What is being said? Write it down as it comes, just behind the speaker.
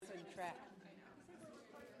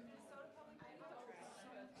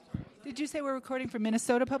Did you say we're recording from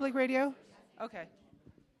Minnesota Public Radio? Okay.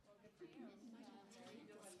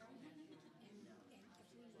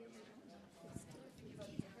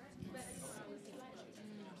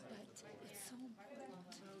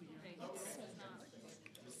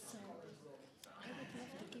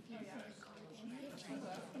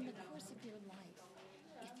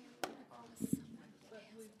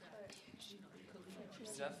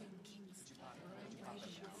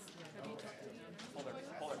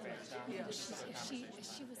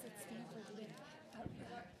 She was at Stanford with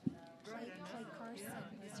Clay Carson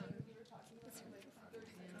was her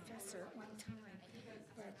professor at one time,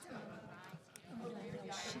 but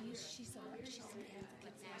she's an advocate for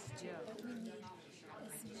us too. But we need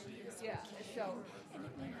as many as we can. So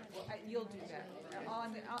you'll do that.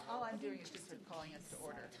 All I'm doing is just sort of calling us to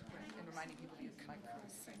order and reminding people to use the microphone.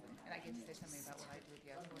 And I get to say something about what I do with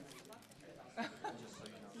the other ones.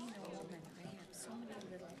 Being a woman, I have so many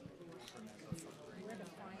little pockets of where to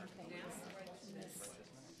find things in this.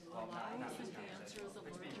 Well, I always think the answer is a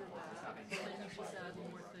larger bag, and then you just add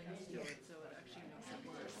more things to it, so it actually makes it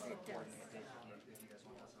worse. It does.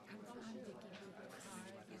 I'm thinking of the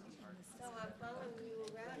time in this. So I'm following you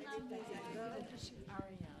around.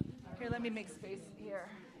 Ariane. Here, let me make space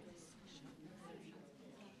here.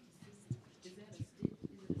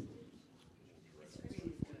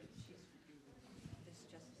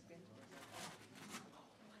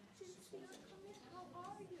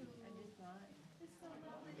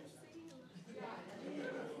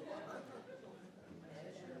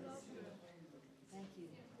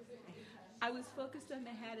 I was focused on the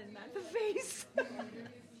head and not the face.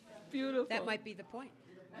 Beautiful. That might be the point.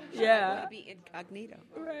 Yeah. Want to be incognito.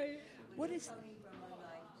 Right. What is?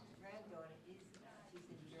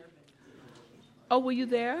 Oh, were you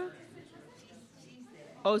there?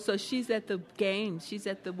 Oh, so she's at the games. She's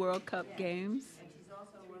at the World Cup games.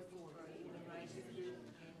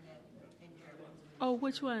 Oh,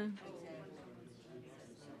 which one?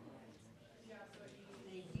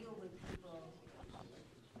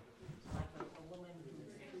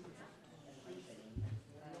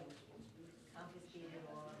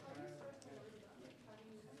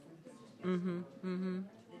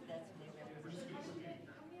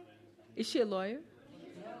 Is she a lawyer?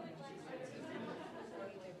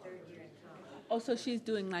 Oh, so she's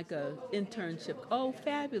doing like a internship. Oh,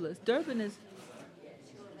 fabulous. Durban is...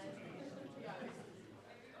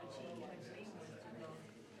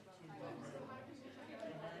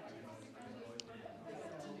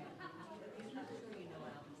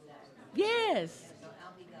 Yes.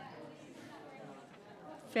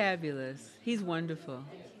 Fabulous. He's wonderful.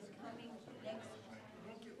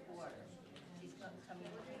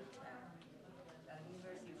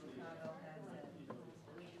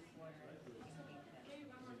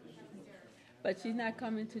 But she's not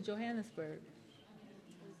coming to Johannesburg.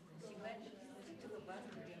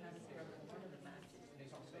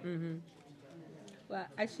 Well,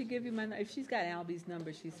 I should give you my. If she's got Albie's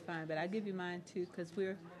number, she's fine. But I'll give you mine too, because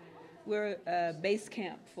we're a base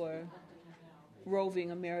camp for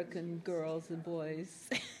roving American girls and boys.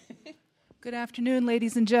 Good afternoon,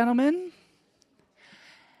 ladies and gentlemen.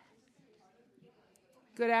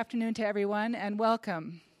 Good afternoon to everyone, and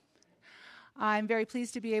welcome. I'm very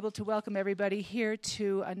pleased to be able to welcome everybody here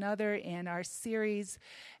to another in our series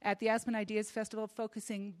at the Aspen Ideas Festival,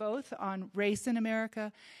 focusing both on race in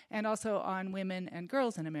America and also on women and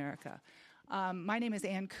girls in America. My name is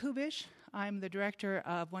Ann Kubish. I'm the director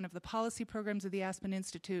of one of the policy programs of the Aspen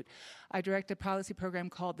Institute. I direct a policy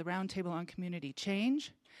program called the Roundtable on Community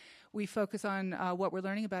Change. We focus on what we're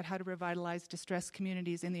learning about how to revitalize distressed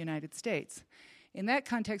communities in the United States. In that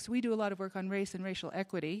context, we do a lot of work on race and racial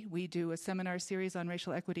equity. We do a seminar series on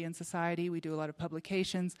racial equity in society. We do a lot of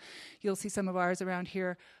publications. You'll see some of ours around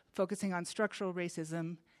here focusing on structural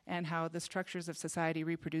racism and how the structures of society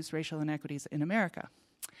reproduce racial inequities in America.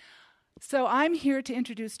 So I'm here to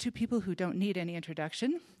introduce two people who don't need any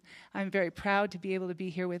introduction. I'm very proud to be able to be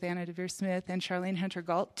here with Anna Deveare Smith and Charlayne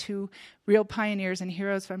Hunter-Gault, two real pioneers and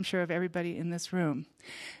heroes, I'm sure, of everybody in this room.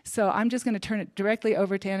 So I'm just going to turn it directly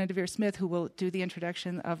over to Anna Deveare Smith, who will do the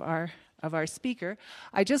introduction of our speaker.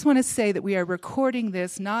 I just want to say that we are recording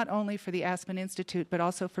this not only for the Aspen Institute, but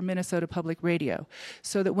also for Minnesota Public Radio,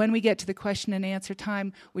 so that when we get to the question and answer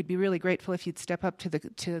time, we'd be really grateful if you'd step up to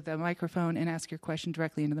the microphone and ask your question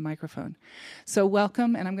directly into the microphone. So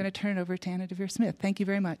welcome, and I'm going to turn it over to Anna Deveare Smith. Thank you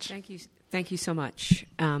very much. Thank you so much.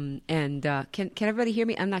 Can everybody hear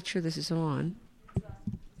me? I'm not sure this is on.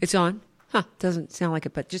 It's on? Huh, doesn't sound like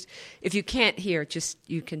it, but just if you can't hear,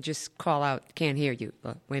 you can just call out, can't hear you,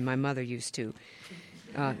 the way my mother used to,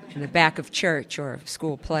 in the back of church or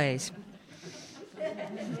school plays.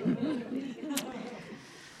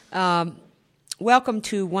 Welcome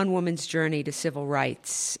to One Woman's Journey to Civil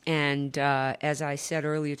Rights. And as I said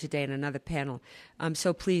earlier today in another panel, I'm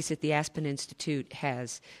so pleased that the Aspen Institute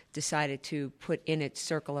has decided to put in its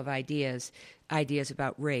circle of ideas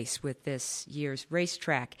about race with this year's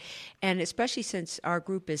racetrack. And especially since our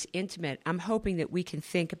group is intimate, I'm hoping that we can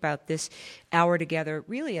think about this hour together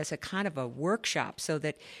really as a kind of a workshop, so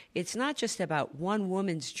that it's not just about one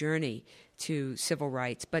woman's journey to civil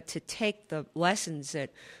rights, but to take the lessons that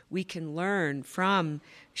we can learn from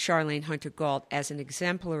Charlayne Hunter-Gault as an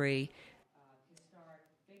exemplary historic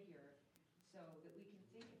figure, so that we can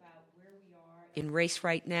think about where we are in race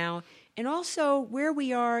right now, and also where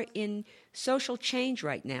we are in social change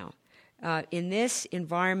right now. In this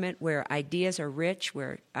environment where ideas are rich,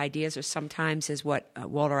 where ideas are sometimes, as what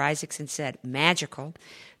Walter Isaacson said, magical,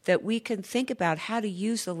 that we can think about how to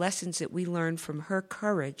use the lessons that we learned from her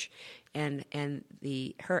courage and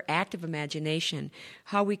her active imagination,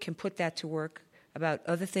 how we can put that to work about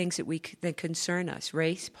other things that concern us,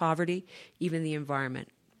 race, poverty, even the environment.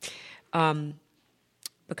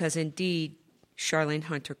 Because indeed, Charlayne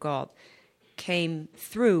Hunter-Gault came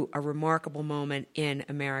through a remarkable moment in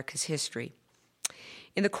America's history.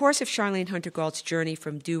 In the course of Charlayne Hunter-Gault's journey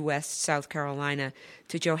from due west South Carolina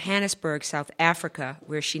to Johannesburg, South Africa,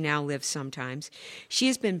 where she now lives sometimes, she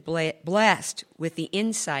has been blessed with the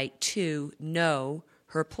insight to know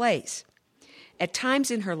her place. At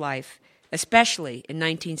times in her life, especially in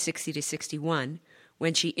 1960 to 61,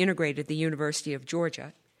 when she integrated the University of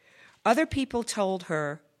Georgia, other people told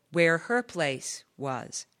her where her place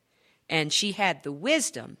was, and she had the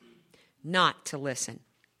wisdom not to listen.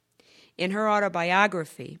 In her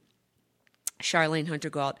autobiography, Charlayne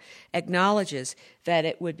Hunter-Gault acknowledges that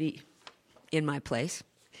it would be in my place.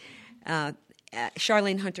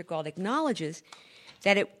 Charlayne Hunter-Gault acknowledges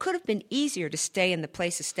that it could have been easier to stay in the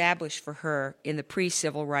place established for her in the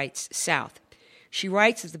pre-civil rights South. She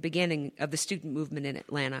writes at the beginning of the student movement in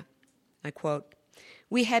Atlanta, I quote,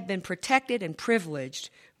 "We had been protected and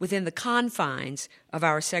privileged within the confines of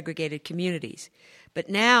our segregated communities. But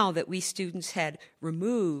now that we students had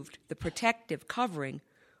removed the protective covering,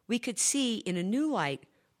 we could see in a new light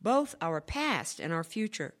both our past and our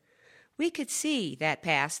future. We could see that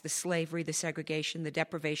past, the slavery, the segregation, the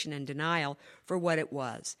deprivation and denial, for what it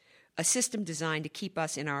was, a system designed to keep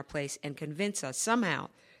us in our place and convince us somehow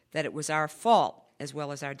that it was our fault as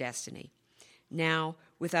well as our destiny. Now,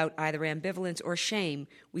 without either ambivalence or shame,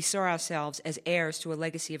 we saw ourselves as heirs to a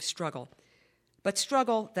legacy of struggle, but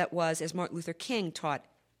struggle that was, as Martin Luther King taught,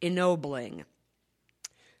 ennobling.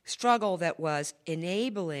 Struggle that was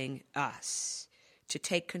enabling us to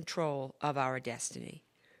take control of our destiny.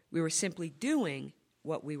 We were simply doing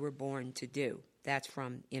what we were born to do." That's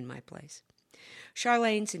from In My Place.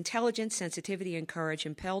 Charlayne's intelligence, sensitivity, and courage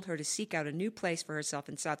impelled her to seek out a new place for herself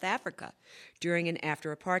in South Africa during and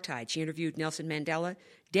after apartheid. She interviewed Nelson Mandela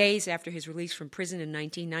days after his release from prison in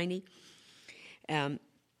 1990.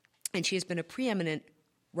 And she has been a preeminent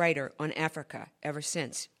writer on Africa ever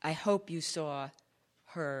since. I hope you saw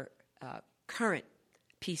her current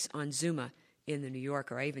piece on Zuma in the New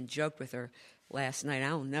Yorker. I even joked with her last night. I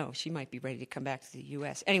don't know. She might be ready to come back to the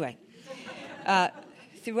U.S. Anyway,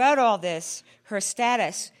 throughout all this, her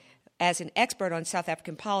status as an expert on South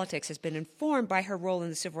African politics has been informed by her role in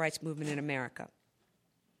the civil rights movement in America.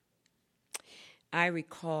 I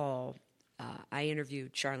recall I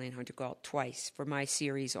interviewed Charlayne Hunter-Gault twice for my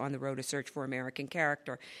series On the Road, A Search for American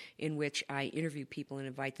Character, in which I interview people and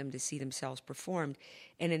invite them to see themselves performed.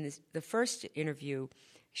 And in the first interview,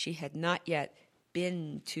 she had not yet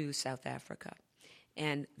been to South Africa.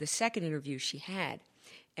 And the second interview she had,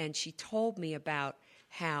 and she told me about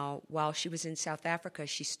how while she was in South Africa,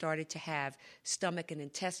 she started to have stomach and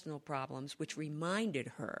intestinal problems, which reminded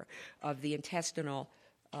her of the intestinal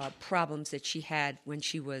problems that she had when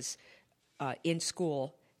she was in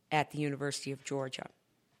school at the University of Georgia.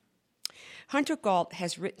 Hunter-Gault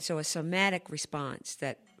has written a somatic response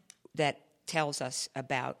that tells us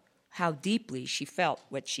about how deeply she felt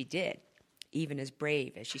what she did, even as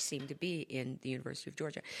brave as she seemed to be in the University of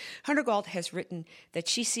Georgia. Hunter-Gault has written that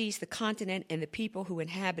she sees the continent and the people who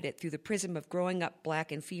inhabit it through the prism of growing up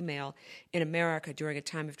black and female in America during a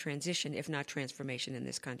time of transition, if not transformation, in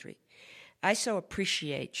this country. I so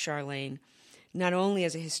appreciate Charlayne not only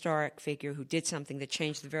as a historic figure who did something that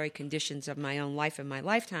changed the very conditions of my own life and my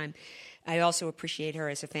lifetime, I also appreciate her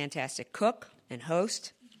as a fantastic cook and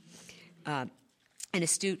host, an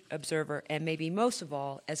astute observer, and maybe most of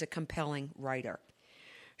all, as a compelling writer.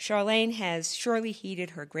 Charlayne has surely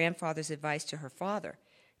heeded her grandfather's advice to her father,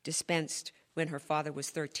 dispensed when her father was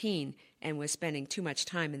 13 and was spending too much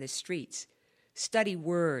time in the streets. "Study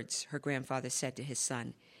words," her grandfather said to his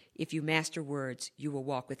son. If you master words, you will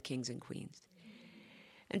walk with kings and queens.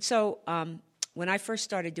 And so when I first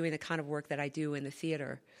started doing the kind of work that I do in the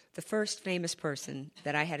theater, the first famous person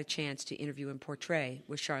that I had a chance to interview and portray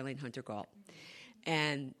was Charlayne Hunter-Gault.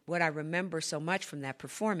 And what I remember so much from that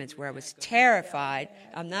performance, where I was terrified,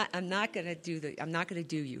 I'm not going to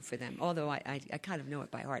do you for them. Although I kind of know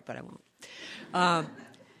it by heart, but I won't.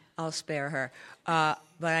 I'll spare her, but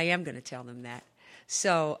I am going to tell them that.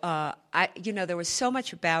 So there was so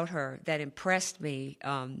much about her that impressed me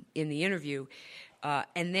in the interview,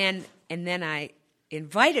 and then I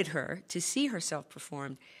invited her to see herself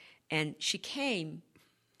perform, and she came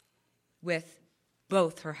with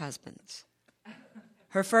both her husbands.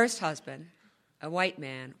 Her first husband, a white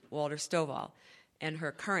man, Walter Stovall, and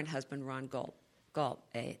her current husband, Ron Gault,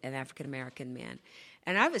 an African-American man.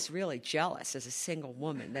 And I was really jealous as a single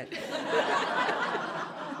woman that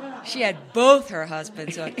she had both her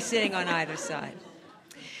husbands sitting on either side.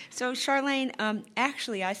 So, Charlayne,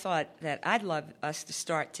 actually, I thought that I'd love us to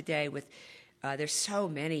start today with, there's so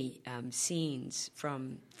many scenes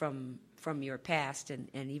from your past and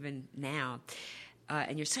even now,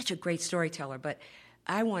 and you're such a great storyteller, but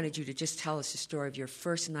I wanted you to just tell us the story of your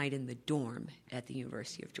first night in the dorm at the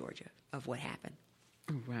University of Georgia, of what happened.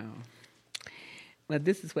 Wow. Well,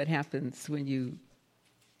 this is what happens when you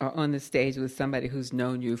are on the stage with somebody who's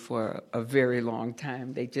known you for a very long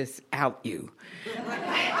time. They just out you.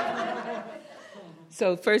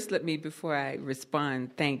 So first, let me, before I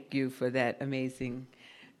respond, thank you for that amazing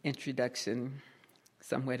introduction.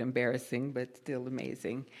 Somewhat embarrassing, but still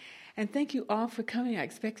amazing. And thank you all for coming. I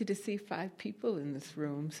expected to see 5 people in this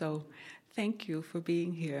room, so thank you for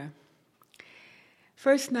being here.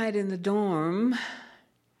 First night in the dorm,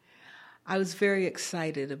 I was very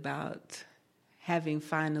excited about having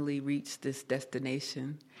finally reached this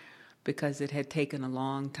destination because it had taken a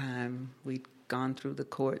long time. We'd gone through the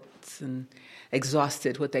courts and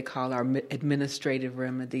exhausted what they call our administrative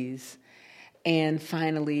remedies. And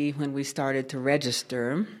finally, when we started to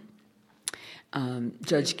register,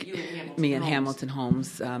 me and Hamilton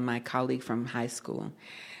Holmes, my colleague from high school,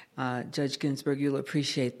 Judge Ginsburg, you'll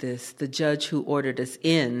appreciate this. The judge who ordered us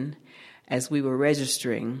in as we were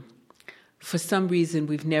registering, for some reason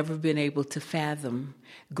we've never been able to fathom,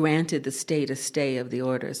 granted the state a stay of the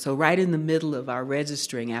order. So right in the middle of our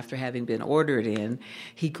registering, after having been ordered in,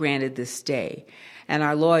 he granted this stay. And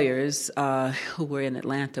our lawyers, who were in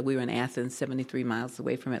Atlanta, we were in Athens, 73 miles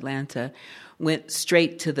away from Atlanta, went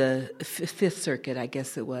straight to the Fifth Circuit, I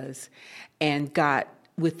guess it was, and got,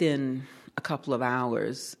 within a couple of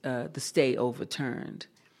hours, the stay overturned.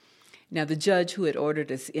 Now, the judge who had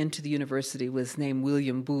ordered us into the university was named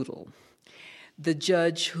William Boodle. The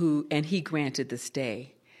judge and he granted the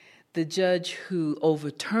stay. The judge who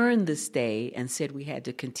overturned the stay and said we had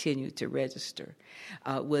to continue to register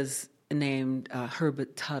was named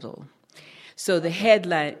Herbert Tuttle. So the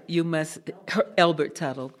headline, Elbert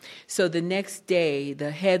Tuttle. So the next day,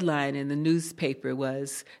 the headline in the newspaper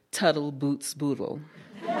was, Tuttle Boots Boodle.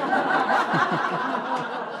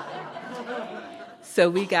 So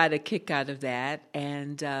we got a kick out of that.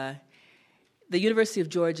 And the University of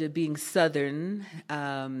Georgia, being Southern,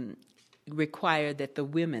 required that the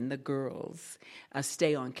women, the girls,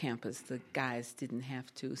 stay on campus. The guys didn't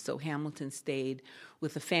have to. So Hamilton stayed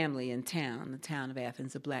with a family in town, the town of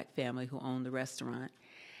Athens, a black family who owned the restaurant.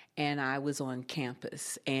 And I was on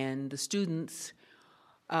campus. And the students,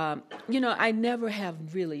 I never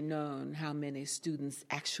have really known how many students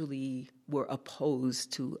actually were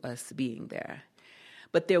opposed to us being there.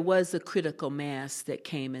 But there was a critical mass that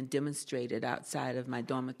came and demonstrated outside of my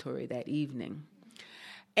dormitory that evening.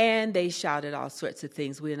 And they shouted all sorts of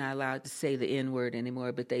things. We're not allowed to say the N-word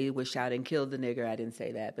anymore, but they were shouting, kill the nigger. I didn't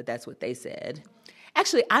say that, but that's what they said.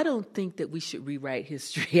 Actually, I don't think that we should rewrite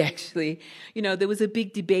history, actually. There was a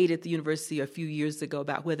big debate at the university a few years ago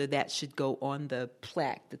about whether that should go on the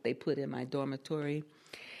plaque that they put in my dormitory.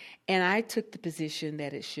 And I took the position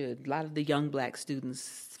that it should. A lot of the young black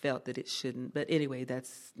students felt that it shouldn't. But anyway,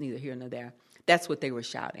 that's neither here nor there. That's what they were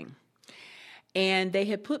shouting. And they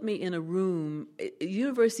had put me in a room. The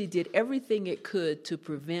university did everything it could to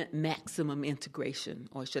prevent maximum integration,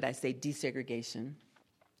 or should I say desegregation.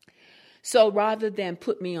 So rather than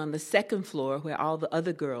put me on the second floor where all the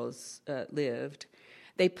other girls lived,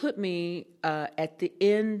 they put me at the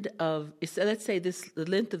end of, so let's say the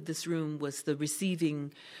length of this room was the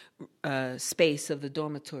receiving space of the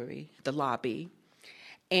dormitory, the lobby.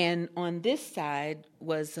 And on this side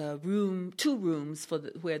was a room, 2 rooms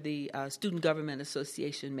where the Student Government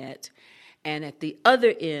Association met. And at the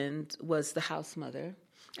other end was the house mother.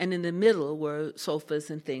 And in the middle were sofas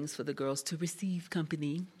and things for the girls to receive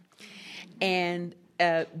company. And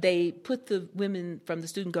they put the women from the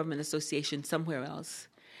Student Government Association somewhere else,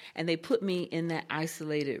 and they put me in that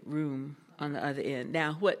isolated room on the other end.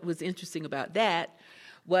 Now, what was interesting about that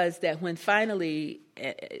was that when finally,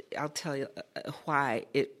 I'll tell you why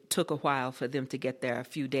it took a while for them to get there, a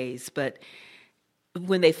few days, but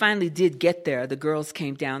when they finally did get there, the girls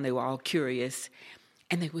came down, they were all curious,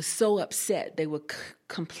 and they were so upset. They were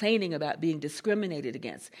complaining about being discriminated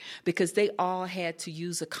against because they all had to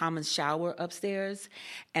use a common shower upstairs,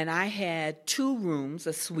 and I had 2 rooms,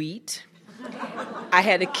 a suite. I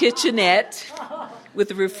had a kitchenette with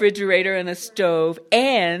a refrigerator and a stove,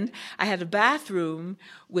 and I had a bathroom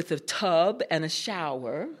with a tub and a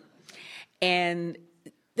shower, and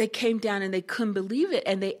they came down and they couldn't believe it,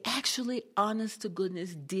 and they actually, honest to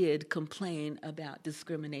goodness, did complain about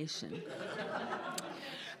discrimination.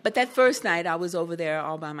 But that first night, I was over there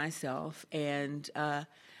all by myself, and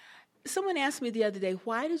someone asked me the other day,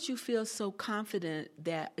 why did you feel so confident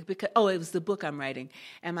that, because, it was the book I'm writing.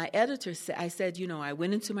 And my editor said, I said, I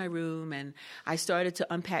went into my room and I started to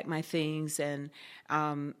unpack my things. And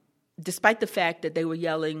despite the fact that they were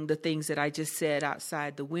yelling the things that I just said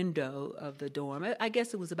outside the window of the dorm, I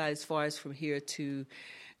guess it was about as far as from here to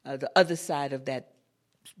the other side of that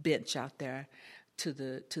bench out there to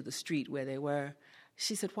the street where they were.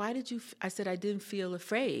 She said, why did you, I said, I didn't feel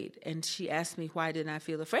afraid. And she asked me, why didn't I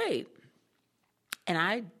feel afraid? And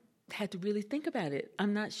I had to really think about it.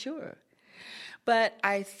 I'm not sure. But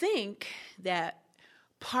I think that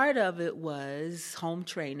part of it was home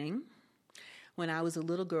training. When I was a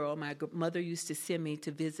little girl, my mother used to send me to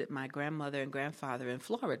visit my grandmother and grandfather in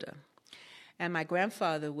Florida. And my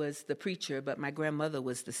grandfather was the preacher, but my grandmother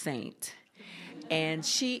was the saint. And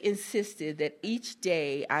she insisted that each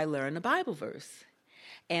day I learn a Bible verse.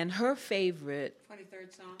 And her favorite,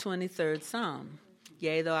 23rd Psalm.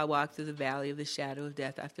 Yea, though I walk through the valley of the shadow of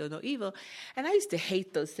death, I feel no evil. And I used to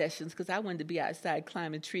hate those sessions because I wanted to be outside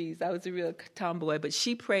climbing trees. I was a real tomboy. But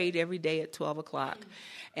she prayed every day at 12 o'clock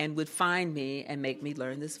and would find me and make me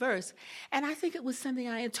learn this verse. And I think it was something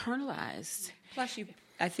I internalized. Plus,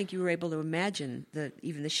 I think you were able to imagine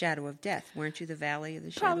even the shadow of death. Weren't you the valley of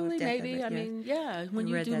the shadow Probably, of death? maybe. Yeah. I mean, yeah. When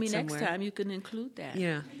you do me next time, you can include that.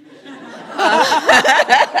 Yeah.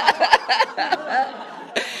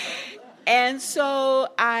 And so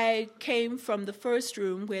I came from the first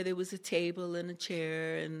room where there was a table and a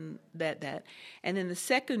chair and that. And then the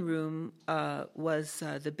second room was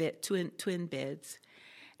the bed, twin beds.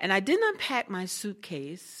 And I didn't unpack my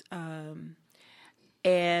suitcase.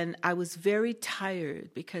 And I was very tired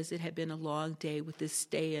because it had been a long day with this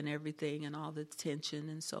stay and everything and all the tension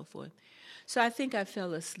and so forth. So I think I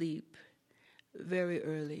fell asleep very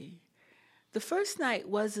early. The first night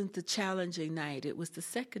wasn't the challenging night. It was the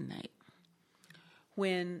second night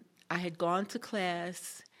when I had gone to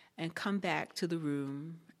class and come back to the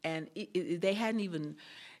room. And they hadn't even...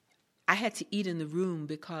 I had to eat in the room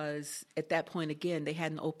because at that point, again, they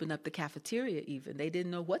hadn't opened up the cafeteria even. They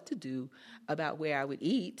didn't know what to do about where I would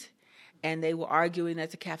eat. And they were arguing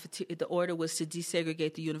that the order was to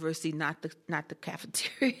desegregate the university, not the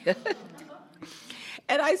cafeteria.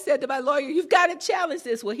 And I said to my lawyer, you've got to challenge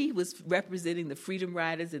this. Well, he was representing the Freedom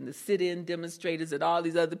Riders and the sit-in demonstrators and all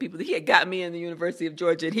these other people. He had got me in the University of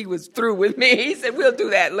Georgia, and he was through with me. He said, we'll do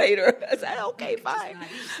that later. I said, okay, fine.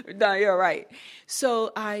 No, you're right.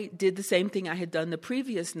 So I did the same thing I had done the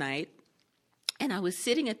previous night, and I was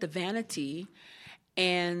sitting at the vanity,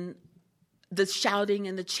 and the shouting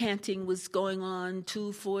and the chanting was going on,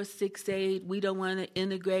 2, 4, 6, 8, we don't want to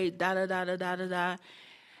integrate, da-da-da-da-da-da-da.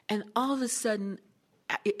 And all of a sudden,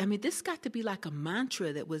 I mean, this got to be like a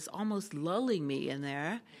mantra that was almost lulling me in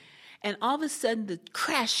there. And all of a sudden, the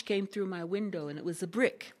crash came through my window, and it was a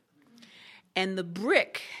brick. And the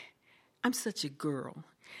brick, I'm such a girl.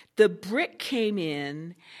 The brick came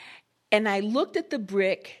in, and I looked at the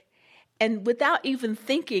brick, and without even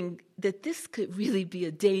thinking that this could really be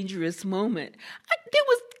a dangerous moment, there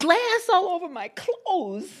was glass all over my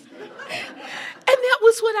clothes. And that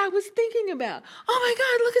was what I was thinking about. Oh, my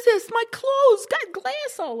God, look at this. My clothes got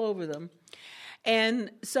glass all over them.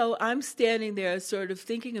 And so I'm standing there sort of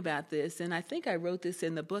thinking about this, and I think I wrote this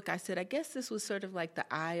in the book. I said, I guess this was sort of like the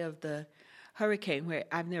eye of the hurricane, where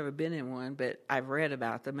I've never been in one, but I've read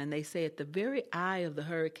about them. And they say at the very eye of the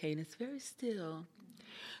hurricane, it's very still.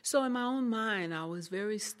 So in my own mind, I was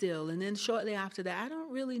very still. And then shortly after that, I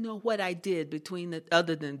don't really know what I did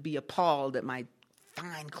other than be appalled that my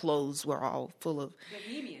fine clothes were all full of...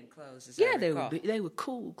 Bohemian clothes, they were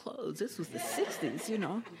cool clothes. This was the 60s, you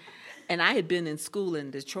know. And I had been in school in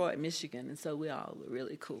Detroit, Michigan, and so we all were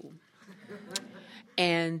really cool.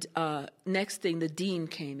 And next thing, the dean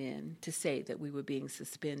came in to say that we were being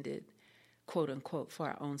suspended. Of quote unquote, for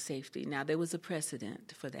our own safety. Now, there was a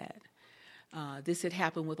precedent for that. This had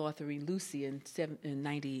happened with Autherine Lucy in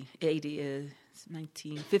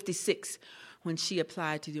 1956 when she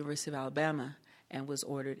applied to the University of Alabama and was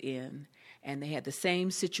ordered in. And they had the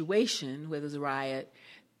same situation where there was a riot.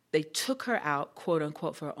 They took her out, quote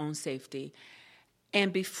unquote, for her own safety.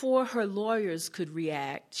 And before her lawyers could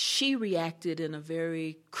react, she reacted in a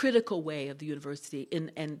very critical way of the university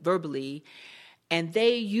and verbally. And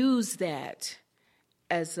they used that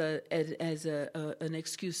as an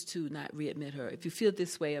excuse to not readmit her. If you feel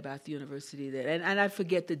this way about the university, and I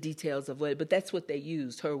forget the details of what, but that's what they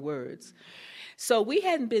used, her words. So we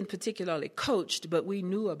hadn't been particularly coached, but we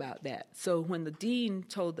knew about that. So when the dean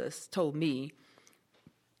told me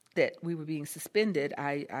that we were being suspended,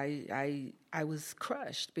 I was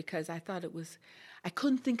crushed because I thought I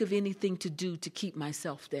couldn't think of anything to do to keep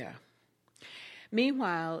myself there.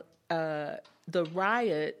 Meanwhile, the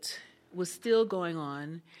riot was still going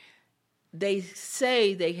on. They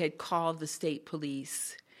say they had called the state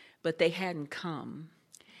police, but they hadn't come.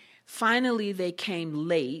 Finally, they came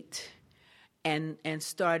late and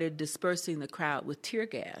started dispersing the crowd with tear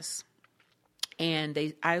gas.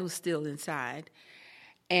 And I was still inside.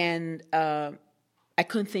 And I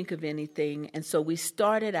couldn't think of anything. And so we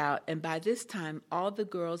started out, and by this time, all the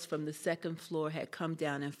girls from the second floor had come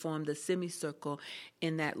down and formed a semicircle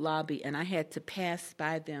in that lobby, and I had to pass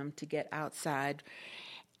by them to get outside.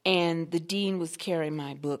 And the dean was carrying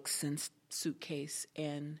my books and suitcase,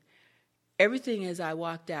 and everything as I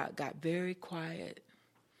walked out got very quiet.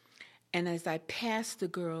 And as I passed the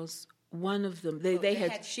girls, one of them, they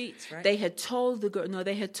had sheets, right? They had told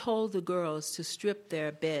the girls to strip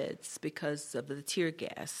their beds because of the tear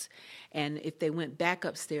gas, and if they went back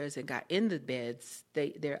upstairs and got in the beds,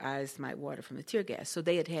 their eyes might water from the tear gas. So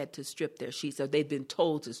they had to strip their sheets, or they'd been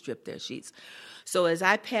told to strip their sheets. So as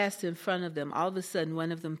I passed in front of them, all of a sudden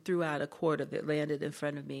one of them threw out a quarter that landed in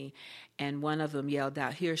front of me, and one of them yelled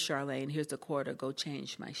out, "Here's Charlayne, here's a quarter, go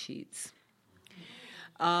change my sheets."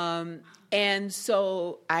 And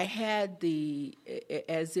so I had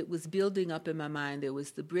as it was building up in my mind, there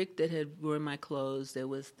was the brick that had ruined my clothes, there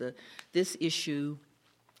was this issue,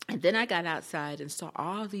 and then I got outside and saw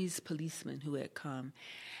all these policemen who had come,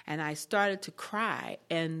 and I started to cry,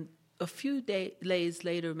 and a few days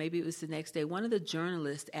later, maybe it was the next day, one of the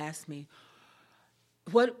journalists asked me,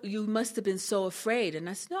 "What, you must have been so afraid." And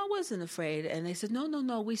I said, "No, I wasn't afraid." And they said,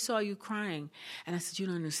 no, we saw you crying. And I said, "You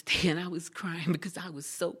don't understand. I was crying because I was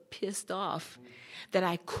so pissed off that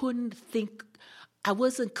I couldn't think. I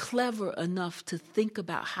wasn't clever enough to think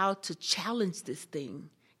about how to challenge this thing,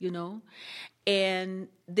 you know." And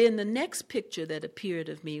then the next picture that appeared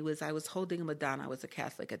of me was I was holding a Madonna. I was a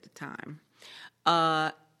Catholic at the time.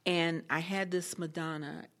 And I had this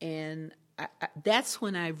Madonna, and that's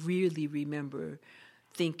when I really remember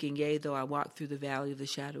thinking, "Yea, though I walk through the valley of the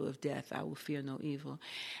shadow of death, I will fear no evil."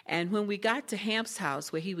 And when we got to Hamp's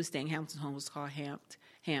house, where he was staying, Hamilton's home was called Hamp,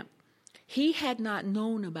 he had not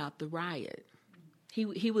known about the riot.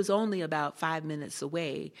 He was only about 5 minutes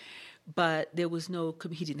away, but there was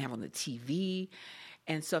he didn't have on the TV.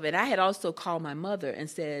 And so, and I had also called my mother and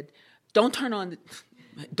said, don't turn on the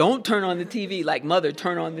TV, like, "Mother,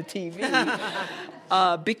 turn on the TV."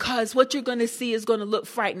 Because what you're going to see is going to look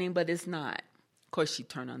frightening, but it's not. Of course, she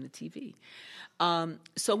turned on the TV.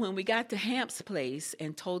 So when we got to Hamp's place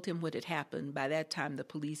and told him what had happened, by that time the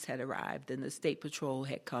police had arrived and the state patrol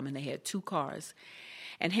had come, and they had 2 cars.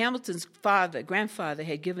 And Hamilton's grandfather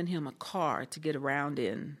had given him a car to get around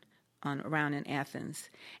in Athens.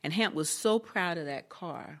 And Hamp was so proud of that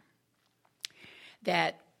car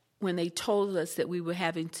that when they told us that we were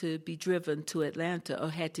having to be driven to Atlanta, or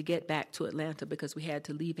had to get back to Atlanta because we had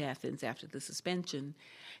to leave Athens after the suspension,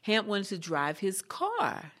 Hamp wanted to drive his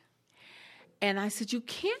car. And I said, "You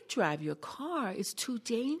can't drive your car. It's too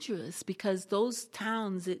dangerous," because those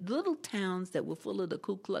towns, little towns that were full of the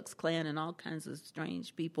Ku Klux Klan and all kinds of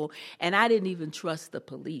strange people, and I didn't even trust the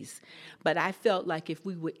police. But I felt like if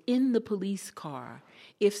we were in the police car,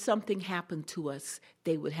 if something happened to us,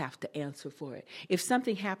 they would have to answer for it. If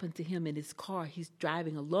something happened to him in his car, he's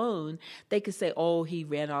driving alone, they could say, "Oh, he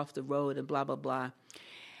ran off the road," and blah, blah, blah.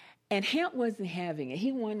 And Hamp wasn't having it.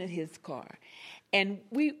 He wanted his car. And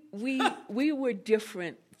we were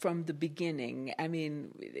different from the beginning. I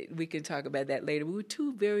mean, we can talk about that later. We were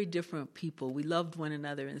 2 very different people. We loved one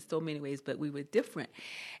another in so many ways, but we were different.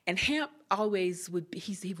 And Hamp always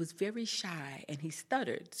he was very shy, and he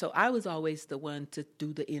stuttered. So I was always the one to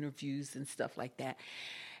do the interviews and stuff like that.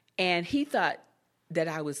 And he thought that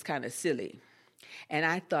I was kind of silly, and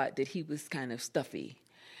I thought that he was kind of stuffy.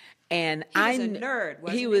 And He was a nerd,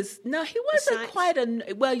 wasn't he? He wasn't Science?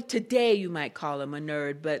 quite well, today you might call him a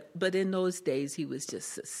nerd, but in those days he was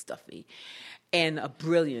just so stuffy and a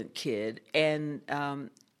brilliant kid. And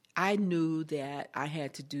I knew that I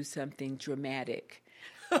had to do something dramatic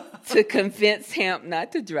to convince him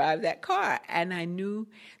not to drive that car. And I knew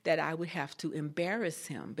that I would have to embarrass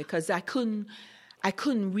him because I couldn't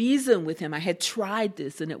reason with him. I had tried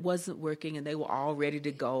this and it wasn't working, and they were all ready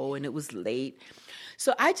to go and it was late.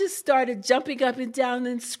 So I just started jumping up and down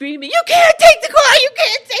and screaming, "You can't take the car! You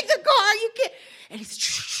can't take the car! You can't!" And he's,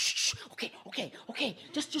 "Shh, okay,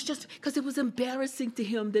 just," because it was embarrassing to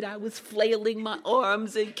him that I was flailing my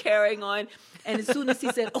arms and carrying on. And as soon as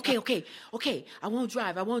he said, okay, I won't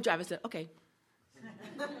drive, I said, okay.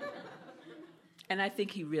 And I think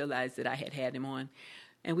he realized that I had him on.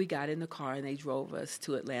 And we got in the car and they drove us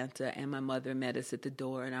to Atlanta, and my mother met us at the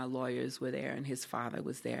door, and our lawyers were there and his father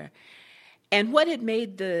was there. And what had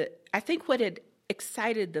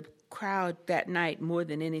excited the crowd that night more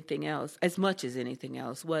than anything else, as much as anything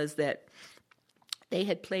else, was that they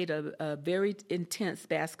had played a very intense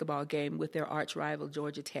basketball game with their arch rival,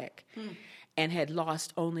 Georgia Tech, and had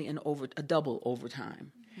lost only a double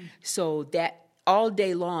overtime. So that all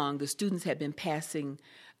day long, the students had been passing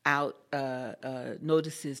out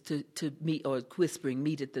notices to meet, or whispering,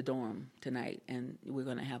 "Meet at the dorm tonight, and we're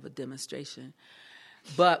going to have a demonstration."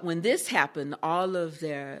 But when this happened, all of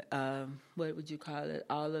their, what would you call it,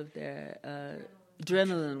 all of their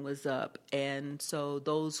adrenaline was up. And so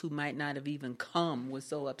those who might not have even come were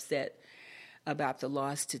so upset about the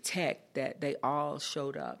loss to Tech that they all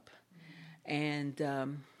showed up. And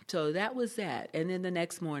so that was that. And then the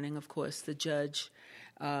next morning, of course, the judge,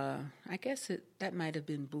 I guess that might have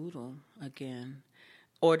been Boodle again,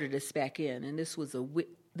 ordered us back in. And this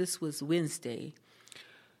was Wednesday.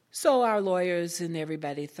 So our lawyers and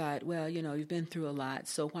everybody thought, well, you've been through a lot,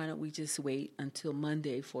 so why don't we just wait until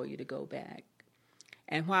Monday for you to go back?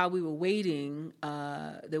 And while we were waiting,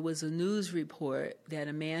 there was a news report that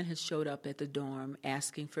a man had showed up at the dorm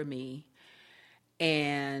asking for me,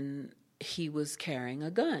 and he was carrying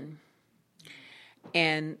a gun.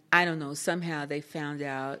 And I don't know, somehow they found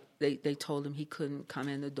out, they told him he couldn't come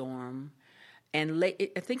in the dorm. And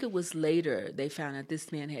I think it was later they found out this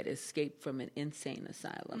man had escaped from an insane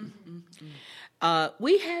asylum.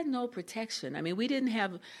 We had no protection. I mean, we didn't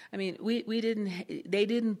have. I mean, we didn't. They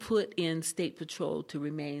didn't put in state patrol to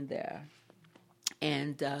remain there,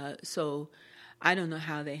 and so I don't know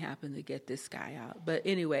how they happened to get this guy out. But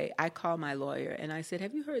anyway, I called my lawyer and I said,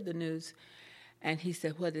 "Have you heard the news?" And he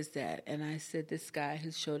said, "What is that?" And I said, "This guy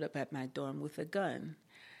has showed up at my dorm with a gun."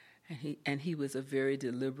 And he was a very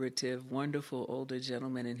deliberative, wonderful older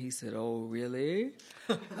gentleman. And he said, "Oh, really?"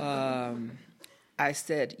 I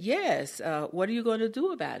said, "Yes. What are you going to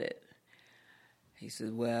do about it?" He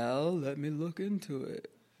said, "Well, let me look into it."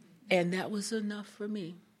 And that was enough for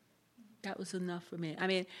me. That was enough for me. I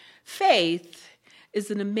mean, faith is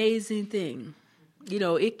an amazing thing.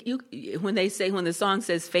 When the song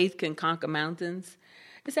says faith can conquer mountains,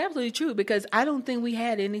 it's absolutely true, because I don't think we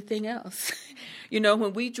had anything else.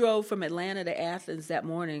 When we drove from Atlanta to Athens that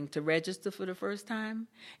morning to register for the first time,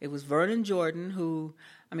 it was Vernon Jordan, who,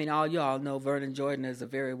 I mean, all y'all know Vernon Jordan is a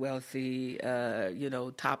very wealthy,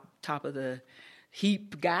 top of the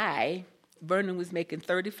heap guy. Vernon was making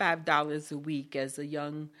 $35 a week as a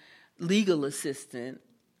young legal assistant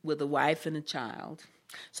with a wife and a child.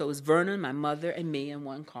 So it was Vernon, my mother, and me in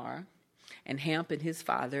one car, and Hamp and his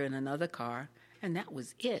father in another car. And that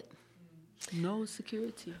was it. No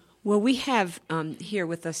security. Well, we have here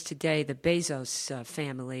with us today the Bezos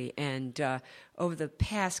family, and over the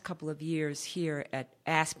past couple of years here at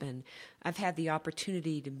Aspen, I've had the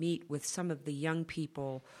opportunity to meet with some of the young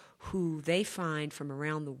people who they find from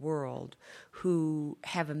around the world who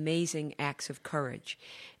have amazing acts of courage.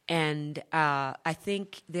 And I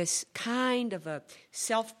think this kind of a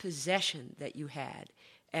self-possession that you had,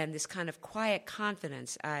 and this kind of quiet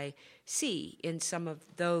confidence I see in some of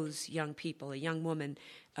those young people. A young woman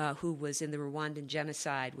who was in the Rwandan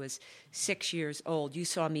genocide was 6 years old. You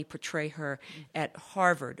saw me portray her at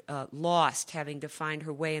Harvard, lost, having to find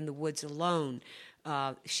her way in the woods alone.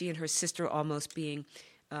 She and her sister almost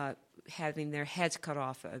having their heads cut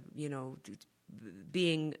off,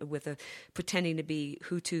 pretending to be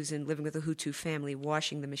Hutus and living with a Hutu family,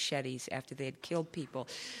 washing the machetes after they had killed people.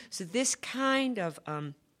 So this kind of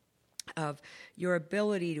your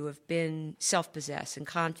ability to have been self-possessed and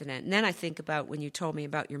confident. And then I think about when you told me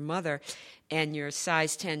about your mother and your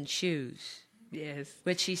size 10 shoes. Yes.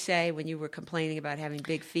 What'd she say when you were complaining about having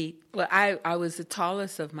big feet? Well, I was the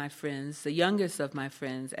tallest of my friends, the youngest of my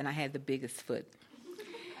friends, and I had the biggest foot.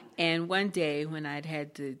 And one day when I'd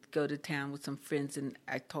had to go to town with some friends, and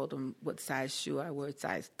I told them what size shoe I wore,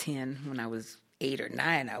 size 10. When I was 8 or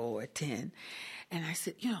 9, I wore a 10. And I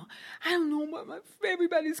said, I don't know what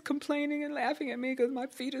everybody's complaining and laughing at me because my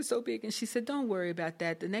feet are so big. And she said, don't worry about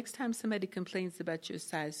that. The next time somebody complains about your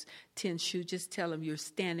size 10 shoe, just tell them you're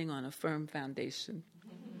standing on a firm foundation.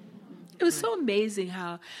 It was so amazing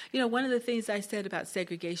how, one of the things I said about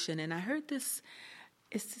segregation, and I heard this,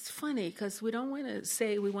 it's funny because we don't want to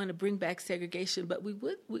say we want to bring back segregation, but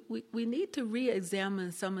we need to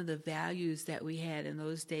re-examine some of the values that we had in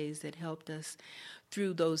those days that helped us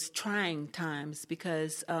through those trying times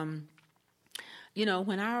because,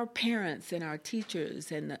 when our parents and our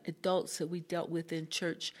teachers and the adults that we dealt with in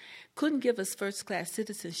church couldn't give us first-class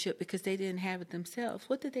citizenship because they didn't have it themselves,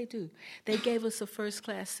 what did they do? They gave us a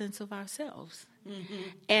first-class sense of ourselves. Mm-hmm.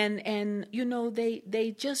 And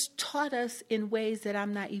they just taught us in ways that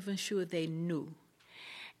I'm not even sure they knew.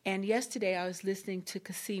 And yesterday I was listening to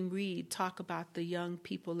Kasim Reed talk about the young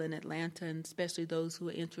people in Atlanta, and especially those who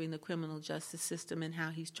are entering the criminal justice system, and how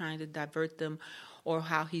he's trying to divert them or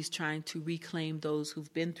how he's trying to reclaim those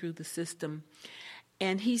who've been through the system.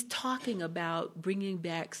 And he's talking about bringing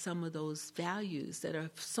back some of those values that are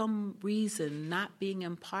for some reason not being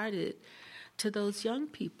imparted to those young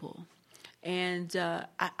people. And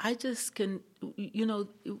I just can,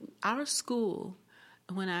 our school,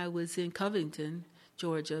 when I was in Covington,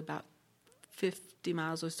 Georgia, about 50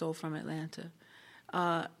 miles or so from Atlanta,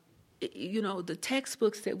 the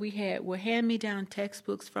textbooks that we had were hand-me-down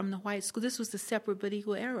textbooks from the white school. This was the separate but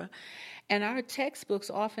equal era. And our textbooks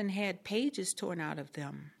often had pages torn out of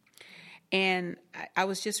them. And I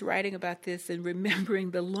was just writing about this and remembering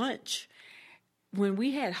the lunch. When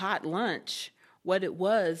we had hot lunch, what it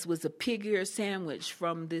was a pig ear sandwich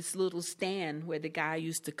from this little stand where the guy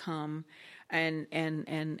used to come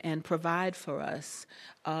and provide for us,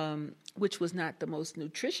 which was not the most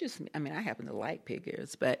nutritious. I mean, I happen to like pig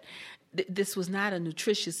ears, but this was not a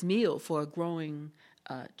nutritious meal for a growing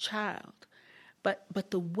child. But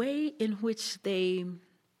the way in which they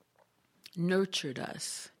nurtured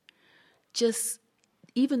us, just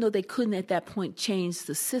even though they couldn't at that point change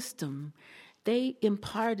the system, they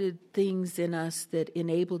imparted things in us that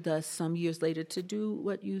enabled us some years later to do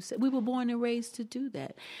what you said. We were born and raised to do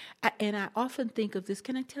that. And I often think of this.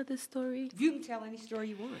 Can I tell this story? You can tell any story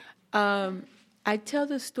you want. I tell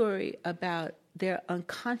the story about their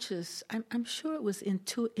unconscious, I'm sure it was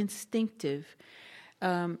instinctive.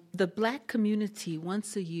 The black community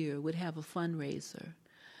once a year would have a fundraiser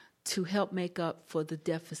to help make up for the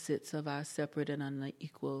deficits of our separate and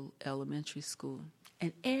unequal elementary school.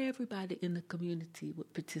 And everybody in the community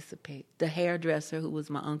would participate. The hairdresser, who was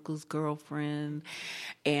my uncle's girlfriend,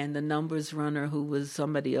 and the numbers runner, who was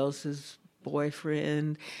somebody else's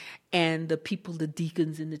boyfriend, and the people, the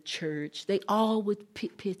deacons in the church, they all would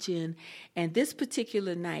pitch in. And this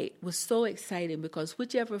particular night was so exciting because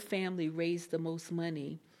whichever family raised the most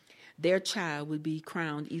money, their child would be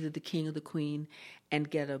crowned either the king or the queen and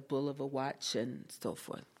get a bull of a watch and so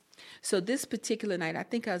forth. So this particular night, I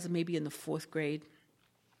think I was maybe in the 4th grade,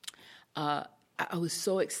 I was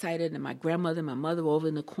so excited, and my grandmother and my mother were over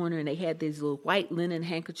in the corner, and they had these little white linen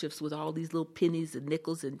handkerchiefs with all these little pennies and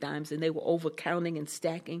nickels and dimes, and they were over counting and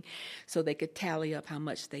stacking so they could tally up how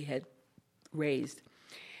much they had raised.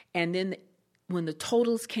 And then when the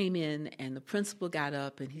totals came in and the principal got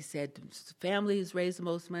up and he said, the family has raised the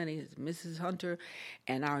most money is Mrs. Hunter,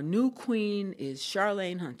 and our new queen is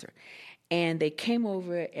Charlayne Hunter. And they came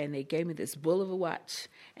over and they gave me this bull of a watch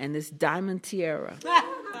and this diamond tiara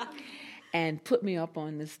and put me up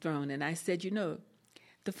on this throne. And I said,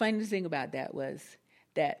 the funny thing about that was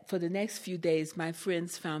that for the next few days, my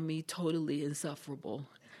friends found me totally insufferable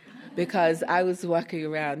because I was walking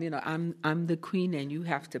around, I'm the queen and you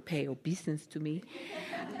have to pay obeisance to me.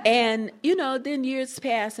 And, then years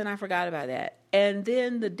passed and I forgot about that. And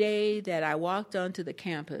then the day that I walked onto the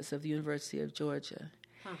campus of the University of Georgia,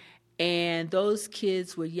 and those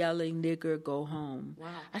kids were yelling, "Nigger, go home." Wow.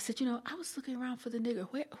 I said, I was looking around for the nigger.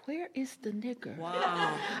 Where is the nigger?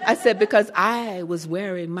 Wow. I said, because I was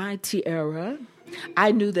wearing my tiara.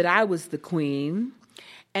 I knew that I was the queen.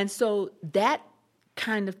 And so that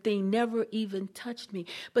kind of thing never even touched me.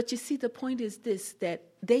 But you see, the point is this, that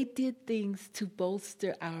they did things to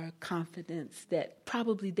bolster our confidence that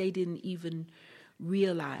probably they didn't even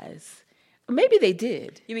realize. Maybe they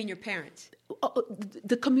did. You mean your parents?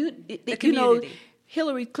 The community. The community.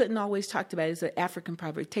 Hillary Clinton always talked about it as an African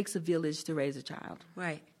proverb. It takes a village to raise a child.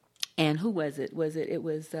 Right. And who was it? It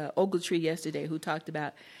was Ogletree yesterday who talked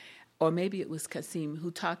about or maybe it was Kasim, who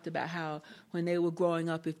talked about how when they were growing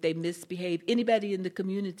up, if they misbehaved, anybody in the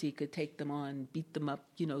community could take them on, beat them up,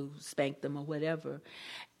 spank them or whatever.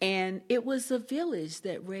 And it was a village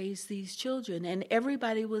that raised these children, and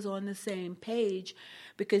everybody was on the same page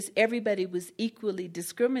because everybody was equally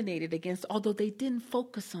discriminated against, although they didn't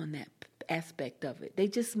focus on that aspect of it. They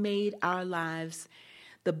just made our lives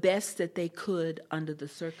the best that they could under the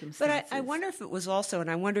circumstances. But I wonder if it was also,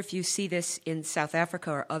 and I wonder if you see this in South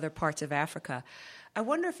Africa or other parts of Africa, I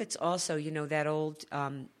wonder if it's also, that old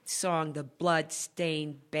song, The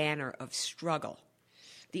Blood-Stained Banner of Struggle,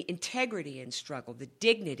 the integrity in struggle, the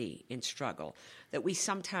dignity in struggle that we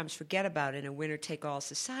sometimes forget about in a winner-take-all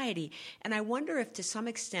society. And I wonder if, to some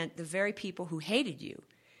extent, the very people who hated you,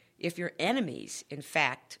 if your enemies, in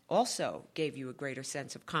fact, also gave you a greater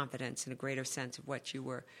sense of confidence and a greater sense of what you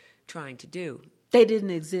were trying to do. They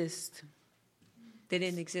didn't exist. They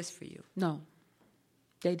didn't exist for you. No,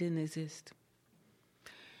 they didn't exist.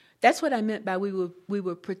 That's what I meant by we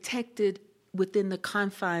were protected within the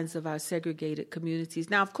confines of our segregated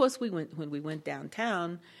communities. Now, of course, when we went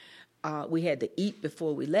downtown, we had to eat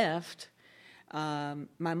before we left.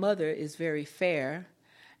 My mother is very fair.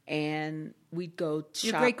 And we'd go shop.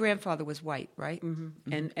 Your great-grandfather was white, right?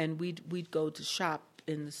 Mm-hmm. And we'd go to shop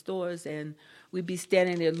in the stores, and we'd be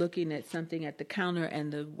standing there looking at something at the counter,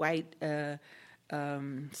 and the white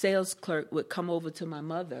sales clerk would come over to my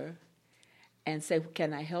mother and say,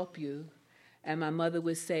 "Can I help you?" And my mother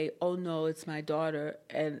would say, "Oh, no, it's my daughter."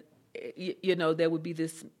 And, there would be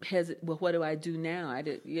this well, what do I do now? I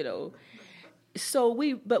did, So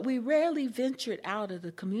but we rarely ventured out of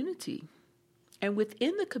the community. And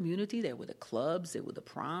within the community, there were the clubs, there were the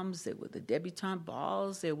proms, there were the debutante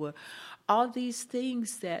balls, there were all these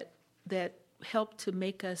things that helped to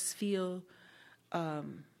make us feel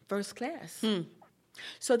first class.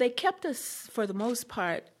 So they kept us, for the most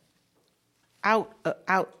part, out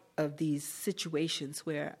of these situations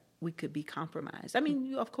where we could be compromised. I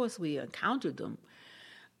mean, of course, we encountered them,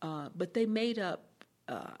 but they made up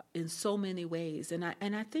in so many ways, and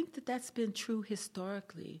I think that's been true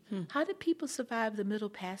historically. How did people survive the Middle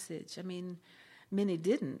Passage? I mean, many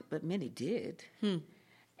didn't, but many did,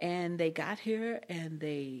 and they got here and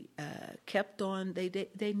they kept on.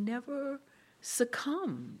 They never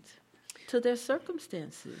succumbed to their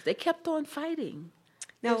circumstances. They kept on fighting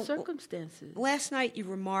their circumstances. Last night you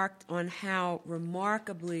remarked on how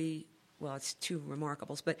remarkably. Well, it's two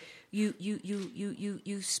remarkables, but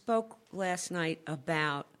you spoke last night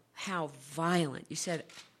about how violent. You said,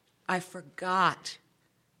 "I forgot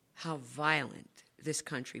how violent this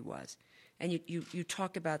country was," and you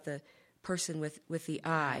talked about the person with the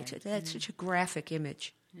eye. That's such a graphic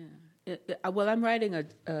image. Yeah. Well, I'm writing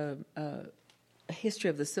a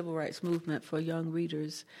history of the civil rights movement for young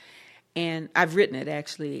readers, and I've written it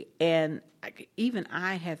actually, and even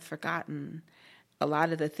I had forgotten a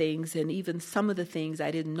lot of the things, and even some of the things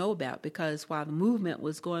I didn't know about, because while the movement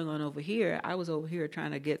was going on over here, I was over here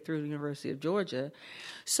trying to get through the University of Georgia.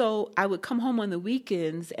 So I would come home on the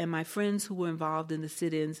weekends, and my friends who were involved in the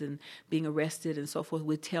sit-ins and being arrested and so forth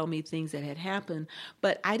would tell me things that had happened,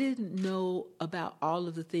 but I didn't know about all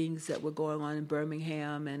of the things that were going on in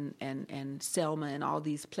Birmingham and Selma and all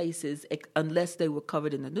these places, unless they were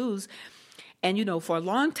covered in the news. And, for a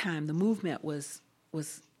long time, the movement was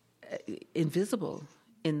invisible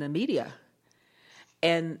in the media,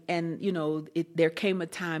 and there came a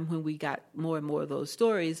time when we got more and more of those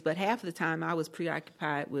stories, but half the time I was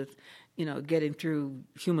preoccupied with getting through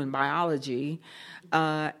human biology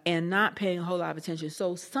and not paying a whole lot of attention.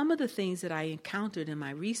 So some of the things that I encountered in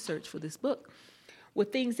my research for this book were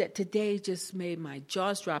things that today just made my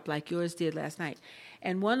jaws drop, like yours did last night.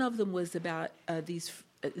 And one of them was about these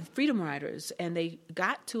freedom riders, and they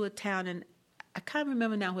got to a town, and I can't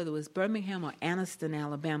remember now whether it was Birmingham or Anniston,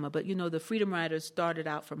 Alabama, but the Freedom Riders started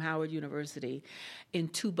out from Howard University in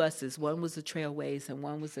two buses. One was the Trailways and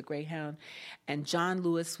one was the Greyhound, and John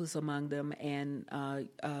Lewis was among them, and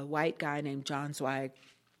a white guy named John Zweig,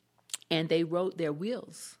 and they rode their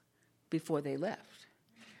wheels before they left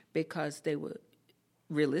because they were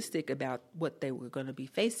realistic about what they were going to be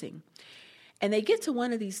facing. And they get to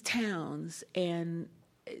one of these towns, and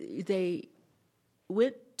they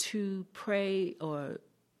went to pray, or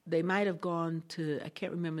they might have gone to, I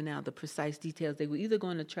can't remember now the precise details. They were either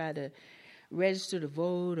going to try to register to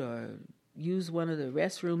vote or use one of the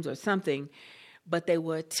restrooms or something, but they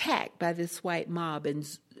were attacked by this white mob.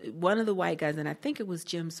 And one of the white guys, and I think it was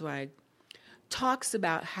Jim Zweig, talks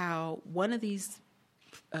about how one of these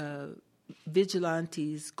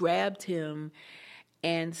vigilantes grabbed him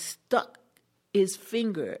and stuck his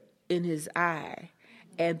finger in his eye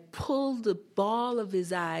and pulled the ball of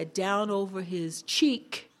his eye down over his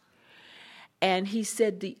cheek. And he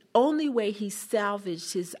said the only way he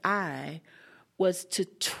salvaged his eye was to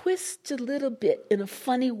twist a little bit in a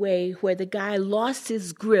funny way where the guy lost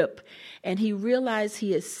his grip and he realized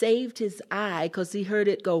he had saved his eye because he heard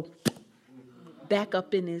it go back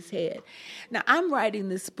up in his head. Now, I'm writing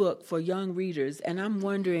this book for young readers, and I'm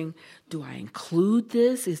wondering, do I include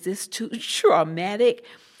this? Is this too traumatic?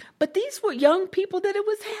 But these were young people that it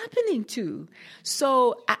was happening to.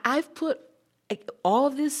 So I've put all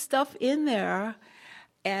this stuff in there,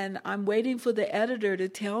 and I'm waiting for the editor to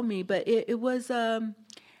tell me, but it was a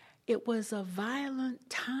violent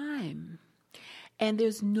time, and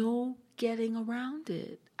there's no getting around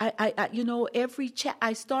it.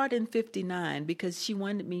 I start in 59 because she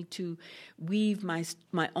wanted me to weave my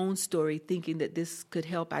own story, thinking that this could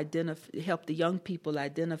help the young people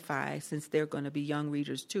identify, since they're going to be young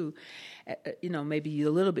readers too. Maybe a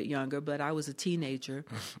little bit younger, but I was a teenager.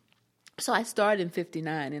 So I started in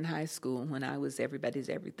 59 in high school when I was everybody's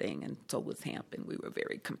everything, and so was Hamp, and we were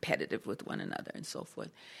very competitive with one another and so forth.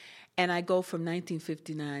 And I go from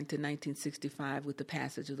 1959 to 1965 with the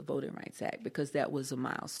passage of the Voting Rights Act, because that was a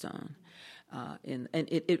milestone. And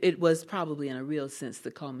it was probably, in a real sense,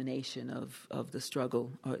 the culmination of the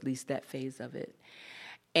struggle, or at least that phase of it.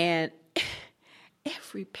 And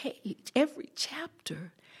every page, every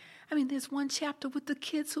chapter, there's one chapter with the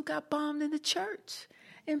kids who got bombed in the church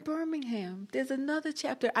in Birmingham. There's another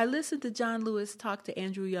chapter. I listened to John Lewis talk to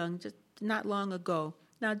Andrew Young just not long ago.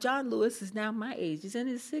 Now, John Lewis is now my age. He's in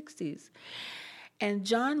his 60s. And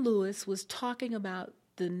John Lewis was talking about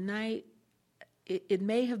the night, it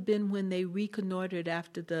may have been when they reconnoitered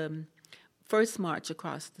after the first march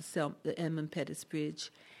across the Edmund Pettus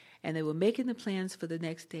Bridge, and they were making the plans for the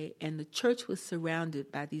next day, and the church was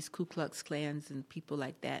surrounded by these Ku Klux Klans and people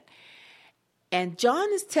like that. And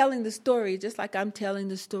John is telling the story just like I'm telling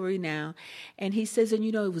the story now. And he says, and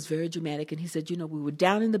it was very dramatic. And he said, we were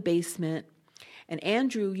down in the basement, and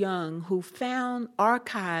Andrew Young, who found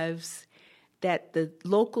archives that the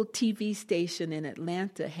local TV station in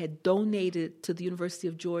Atlanta had donated to the University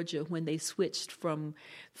of Georgia when they switched from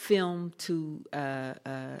film to,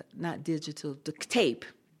 not digital, to tape.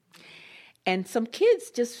 And some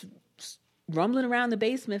kids just rumbling around the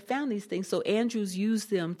basement found these things. So Andrews used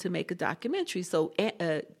them to make a documentary. So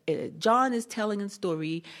John is telling a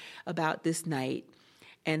story about this night,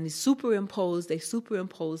 and they superimposed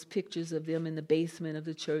pictures of them in the basement of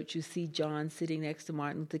the church. You see John sitting next to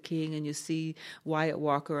Martin Luther King, and you see Wyatt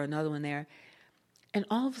Walker, another one there. And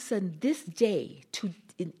all of a sudden, this day,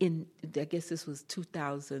 I guess this was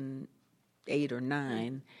 2008 or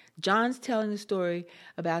 9, John's telling the story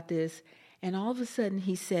about this, and all of a sudden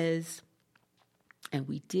he says, and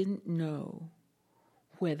we didn't know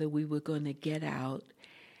whether we were going to get out.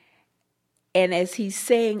 And as he's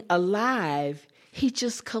saying alive, he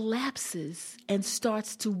just collapses and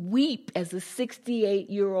starts to weep as a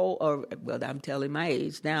 68-year-old, I'm telling my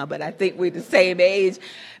age now, but I think we're the same age.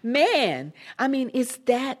 Man, it's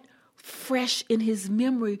that fresh in his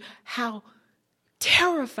memory how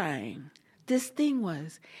terrifying this thing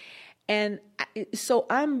was. And so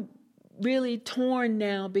I'm really torn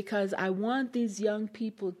now, because I want these young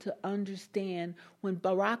people to understand when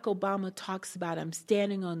Barack Obama talks about I'm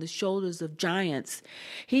standing on the shoulders of giants,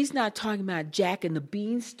 he's not talking about Jack and the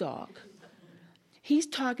Beanstalk. He's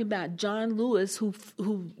talking about John Lewis, who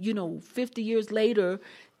 50 years later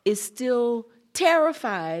is still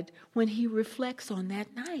terrified when he reflects on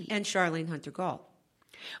that night. And Charlayne Hunter-Gault.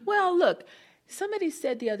 Well, look, somebody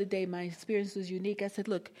said the other day my experience was unique. I said,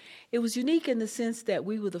 look, it was unique in the sense that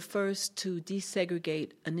we were the first to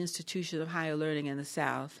desegregate an institution of higher learning in the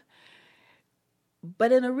South.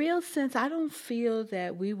 But in a real sense, I don't feel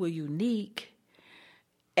that we were unique.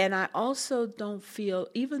 And I also don't feel,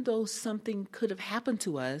 even though something could have happened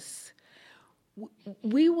to us,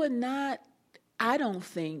 we were not, I don't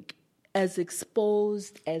think, as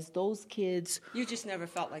exposed as those kids. You just never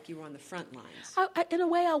felt like you were on the front lines. In a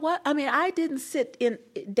way, I was. I didn't sit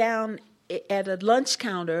down at a lunch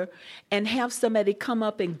counter and have somebody come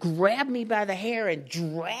up and grab me by the hair and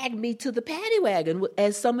drag me to the paddy wagon,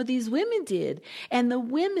 as some of these women did. And the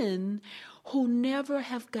women who never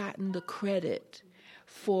have gotten the credit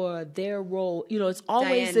for their role, it's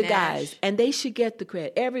always Diane the Nash. Guys, and they should get the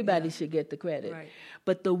credit. Everybody should get the credit. Right.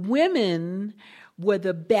 But the women were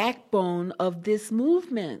the backbone of this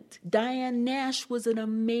movement. Diane Nash was an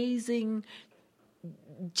amazing.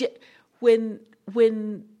 When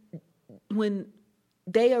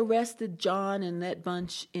they arrested John and that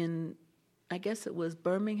bunch in, I guess it was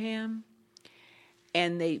Birmingham,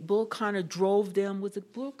 and Bull Connor drove them. Was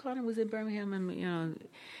it Bull Connor was in Birmingham? And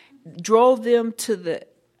drove them to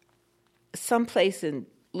someplace and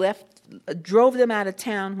drove them out of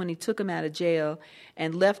town when he took them out of jail,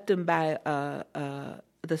 and left them by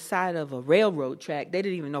the side of a railroad track. They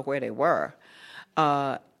didn't even know where they were.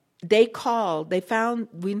 They found,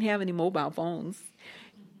 we didn't have any mobile phones.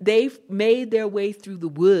 They made their way through the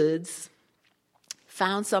woods,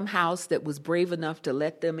 found some house that was brave enough to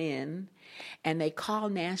let them in, and they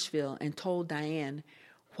called Nashville and told Diane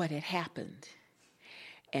what had happened.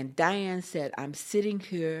 And Diane said, I'm sitting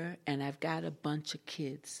here and I've got a bunch of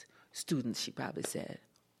kids, students, she probably said,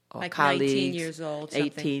 or like colleagues, 19 years old,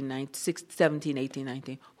 18, 19, 17, 18,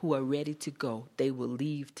 19, who are ready to go. They will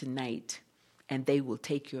leave tonight and they will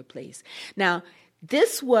take your place. Now, at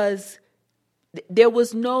this point, there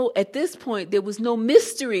was no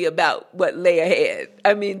mystery about what lay ahead.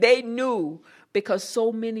 I mean, they knew, because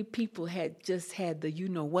so many people had just had the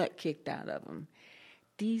you-know-what kicked out of them.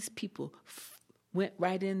 These people went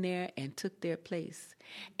right in there and took their place.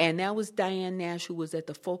 And that was Diane Nash, who was at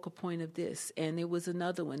the focal point of this. And there was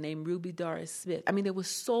another one named Ruby Doris Smith. I mean, there were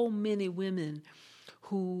so many women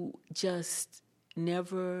who just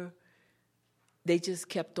they just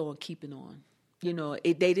kept on keeping on.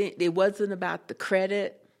 It wasn't about the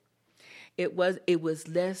credit. It was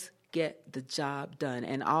let's get the job done.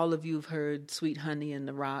 And all of you have heard Sweet Honey in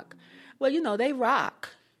the Rock. Well, they rock.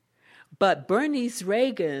 But Bernice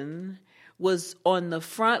Reagan was on the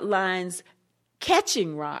front lines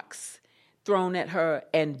catching rocks thrown at her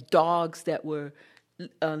and dogs that were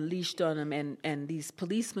unleashed on them. And these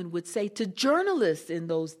policemen would say to journalists in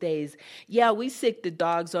those days, yeah, we sicked the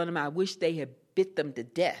dogs on them. I wish they had bit them to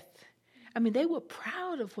death. I mean, they were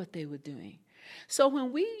proud of what they were doing. So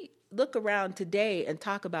when we look around today and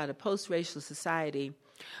talk about a post-racial society,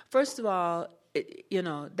 first of all,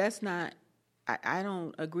 that's not, I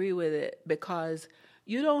don't agree with it, because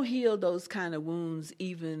you don't heal those kind of wounds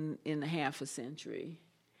even in a half a century.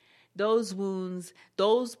 Those wounds,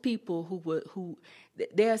 those people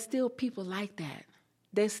there are still people like that.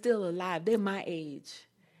 They're still alive. They're my age.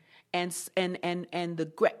 And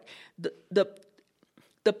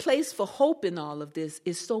the place for hope in all of this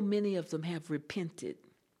is so many of them have repented.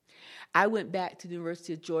 I went back to the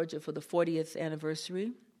University of Georgia for the 40th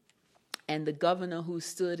anniversary, and the governor who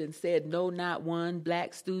stood and said, no, not one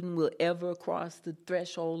black student will ever cross the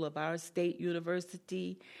threshold of our state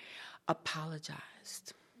university,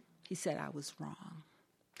 apologized. He said, I was wrong.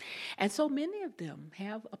 And so many of them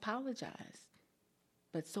have apologized.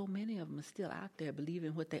 But so many of them are still out there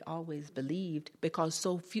believing what they always believed, because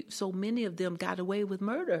so many of them got away with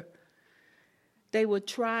murder. They were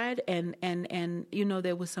tried, and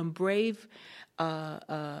there was some brave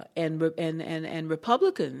and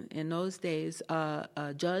Republican in those days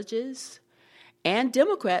judges and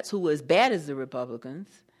Democrats who were as bad as the Republicans.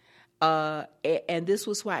 And this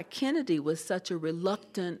was why Kennedy was such a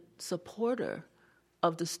reluctant supporter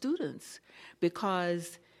of the students,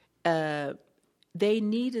 because they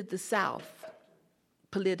needed the South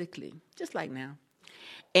politically, just like now.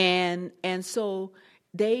 And so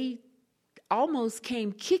they almost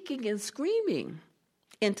came kicking and screaming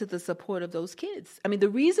into the support of those kids. I mean, the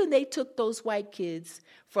reason they took those white kids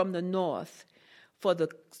from the North for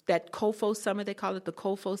that COFO summer, they call it the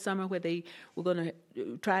COFO summer, where they were going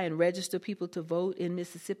to try and register people to vote in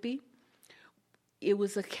Mississippi, it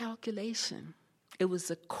was a calculation. It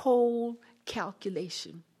was a cold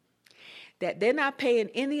calculation that they're not paying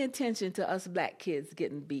any attention to us black kids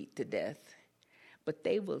getting beat to death, but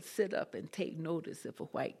they will sit up and take notice if a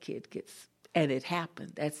white kid gets. And it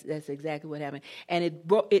happened. That's exactly what happened. And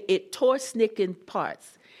it tore SNCC in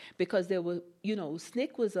parts, because there were,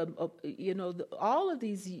 SNCC was all of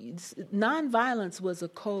these nonviolence was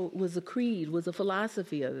a creed, was a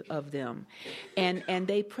philosophy of them, and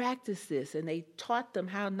they practiced this, and they taught them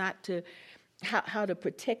how to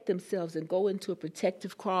protect themselves and go into a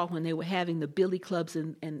protective crawl when they were having the billy clubs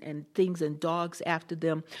and things and dogs after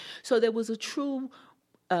them. So there was a true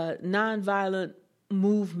nonviolent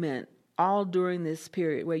movement all during this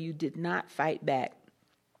period where you did not fight back.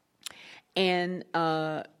 And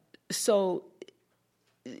so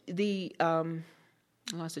I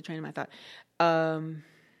lost the train of my thought.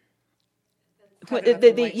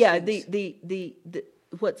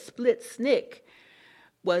 What split SNCC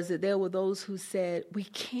was that there were those who said, we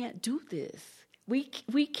can't do this. We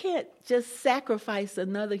can't just sacrifice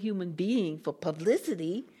another human being for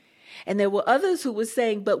publicity. And there were others who were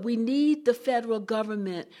saying, but we need the federal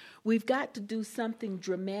government. We've got to do something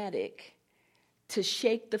dramatic to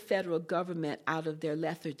shake the federal government out of their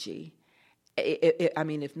lethargy I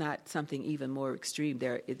mean, if not something even more extreme,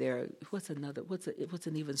 there. What's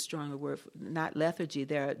an even stronger word? Not lethargy.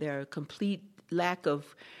 There are complete lack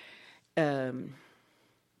of.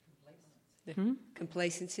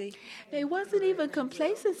 Complacency? It wasn't even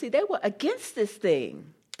complacency. They were against this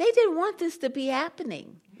thing. They didn't want this to be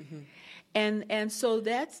happening, and so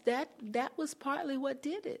that was partly what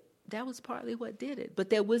did it. That was partly what did it. But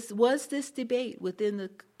there was this debate within the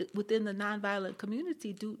nonviolent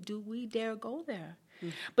community. Do we dare go there?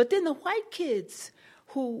 But then the white kids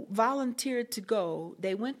who volunteered to go,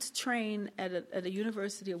 they went to train at a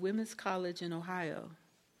university, a women's college in Ohio,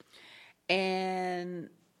 and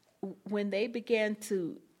when they began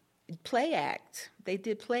to play act, they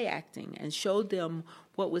did play acting and showed them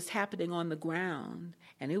what was happening on the ground,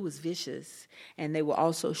 and it was vicious. And they were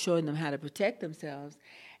also showing them how to protect themselves.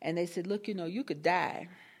 And they said, look, you could die.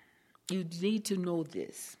 You need to know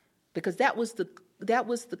this. Because that was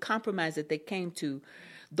the compromise that they came to.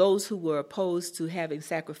 Those who were opposed to having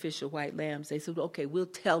sacrificial white lambs, they said, okay, we'll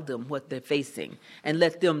tell them what they're facing and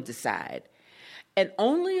let them decide. And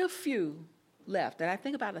only a few left, and I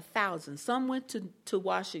think about 1,000. Some went to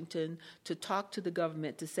Washington to talk to the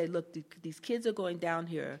government to say, look, these kids are going down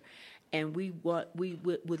here, and we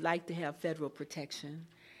would like to have federal protection.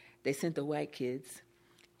 They sent the white kids,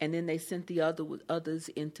 and then they sent the others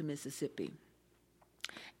into Mississippi.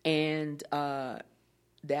 And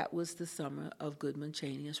that was the summer of Goodman,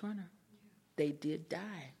 Cheney, and Schwerner. They did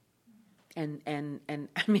die. And I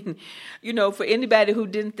mean, for anybody who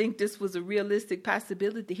didn't think this was a realistic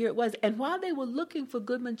possibility, here it was. And while they were looking for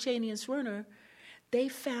Goodman, Cheney, and Schwerner, they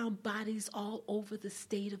found bodies all over the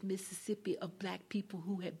state of Mississippi of black people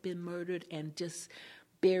who had been murdered and just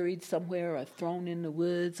buried somewhere or thrown in the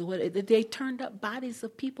woods or whatever. They turned up bodies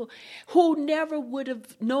of people who never would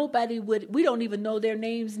have, we don't even know their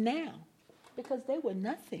names now because they were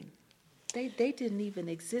nothing. They didn't even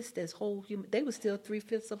exist as whole human. They were still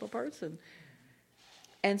 3/5 of a person.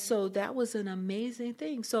 And so that was an amazing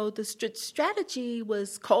thing. So the strategy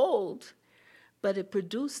was cold, but it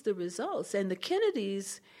produced the results. And the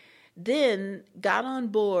Kennedys then got on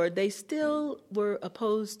board. They still were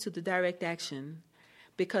opposed to the direct action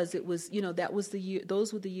because it was, that was the year.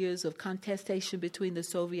 Those were the years of contestation between the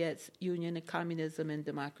Soviet Union and communism and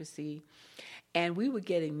democracy. And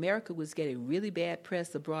America was getting really bad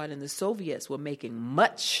press abroad, and the Soviets were making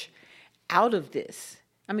much out of this.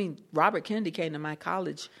 I mean, Robert Kennedy came to my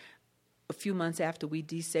college a few months after we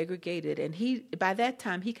desegregated, and by that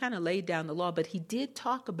time, he kind of laid down the law, but he did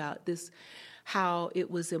talk about this, how it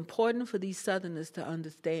was important for these Southerners to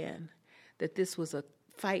understand that this was a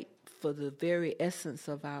fight for the very essence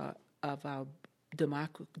of our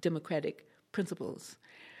democratic principles.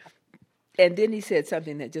 And then he said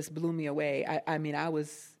something that just blew me away. I mean, I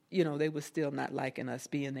was, they were still not liking us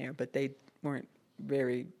being there, but they weren't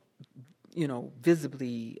very,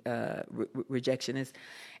 visibly rejectionist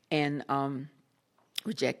and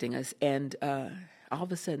rejecting us. And all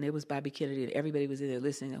of a sudden, there was Bobby Kennedy, and everybody was in there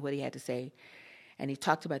listening to what he had to say. And he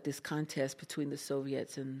talked about this contest between the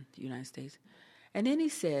Soviets and the United States. And then he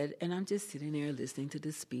said, and I'm just sitting there listening to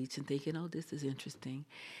this speech and thinking, oh, this is interesting.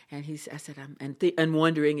 And I said, I'm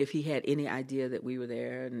wondering if he had any idea that we were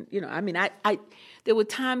there. And, there were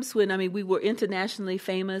times when, we were internationally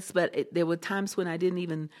famous, but there were times when I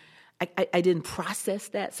didn't process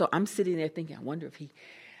that. So I'm sitting there thinking, I wonder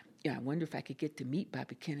if I could get to meet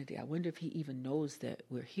Bobby Kennedy. I wonder if he even knows that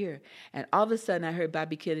we're here. And all of a sudden, I heard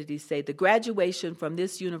Bobby Kennedy say, the graduation from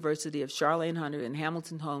this university of Charlayne Hunter and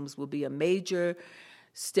Hamilton Holmes will be a major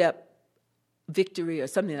victory or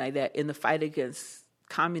something like that in the fight against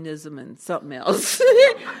communism and something else.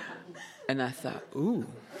 And I thought, ooh,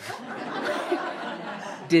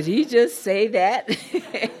 did he just say that?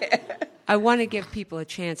 I want to give people a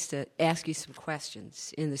chance to ask you some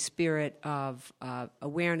questions in the spirit of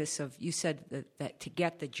awareness of, you said that to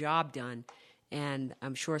get the job done, and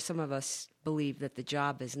I'm sure some of us believe that the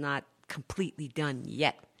job is not completely done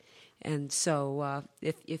yet. And so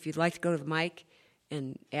if you'd like to go to the mic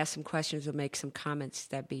and ask some questions or make some comments,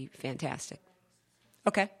 that'd be fantastic.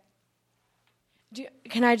 Okay.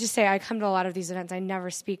 Can I just say, I come to a lot of these events, I never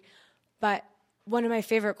speak, but one of my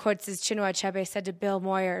favorite quotes is Chinua Achebe said to Bill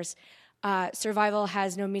Moyers, survival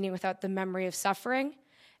has no meaning without the memory of suffering.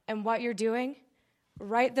 And what you're doing,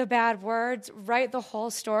 write the bad words, write the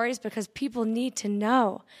whole stories, because people need to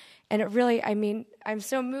know. And it really, I'm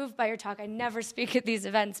so moved by your talk. I never speak at these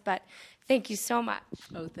events, but thank you so much.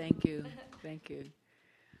 Oh, thank you. Thank you.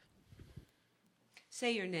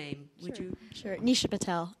 Say your name, would you? Sure, Nisha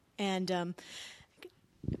Patel. And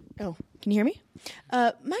Oh, can you hear me?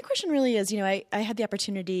 My question really is, I had the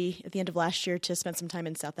opportunity at the end of last year to spend some time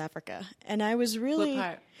in South Africa, and I was really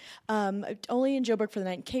What part? Only in Joburg for the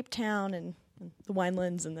night, in Cape Town and the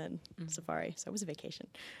winelands, and then safari. So it was a vacation.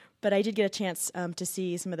 But I did get a chance to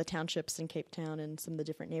see some of the townships in Cape Town and some of the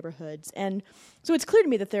different neighborhoods. And so it's clear to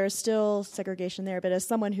me that there is still segregation there, but as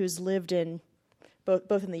someone who's lived in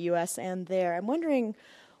both in the U.S. and there, I'm wondering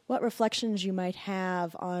what reflections you might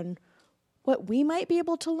have on what we might be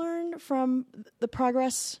able to learn from the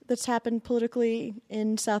progress that's happened politically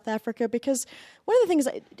in South Africa. Because one of the things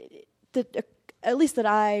that at least that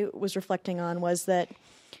I was reflecting on was that,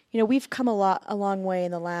 we've come a long way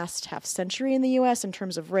in the last half century in the U.S. in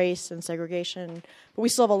terms of race and segregation, but we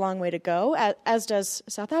still have a long way to go, as does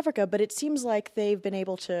South Africa. But it seems like they've been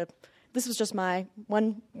able to, this was just my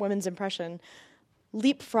one woman's impression,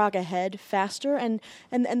 leapfrog ahead faster. And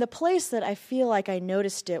the place that I feel like I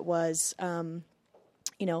noticed it was,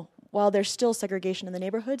 while there's still segregation in the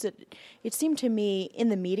neighborhoods, it seemed to me in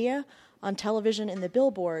the media, on television, in the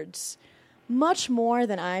billboards, much more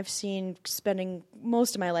than I've seen spending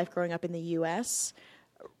most of my life growing up in the U.S.,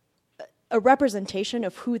 a representation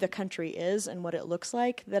of who the country is and what it looks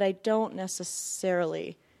like that I don't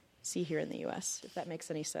necessarily see here in the U.S., if that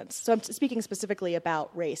makes any sense. So I'm speaking specifically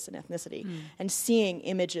about race and ethnicity and seeing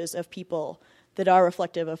images of people that are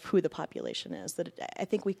reflective of who the population is, that I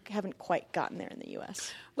think we haven't quite gotten there in the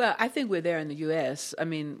U.S. Well, I think we're there in the U.S. I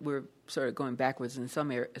mean, we're sort of going backwards in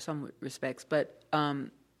some respects, but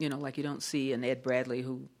like you don't see an Ed Bradley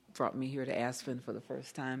who brought me here to Aspen for the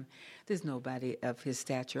first time. There's nobody of his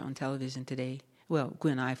stature on television today. Well,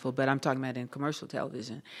 Gwen Ifill, but I'm talking about in commercial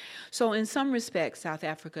television. So in some respects, South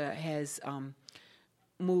Africa has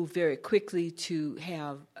moved very quickly to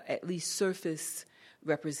have at least surface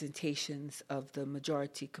representations of the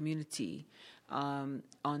majority community on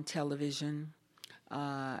television,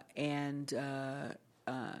 and as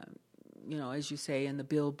you say, in the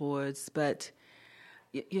billboards. But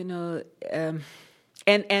and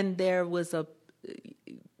there was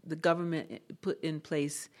the government put in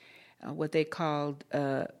place what they called,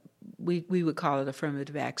 we would call it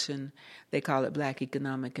affirmative action. They call it Black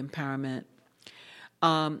economic empowerment.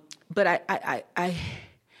 But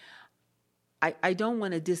I don't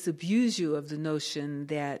want to disabuse you of the notion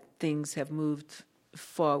that things have moved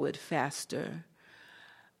forward faster.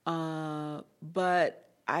 But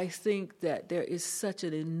I think that there is such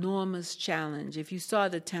an enormous challenge. If you saw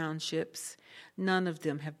the townships, none of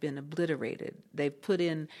them have been obliterated. They've put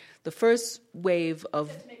in the first wave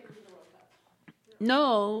of...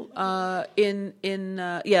 No,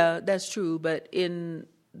 yeah, that's true. But in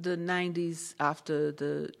the 90s, after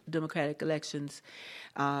the Democratic elections,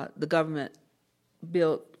 the government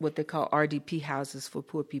built what they call RDP houses for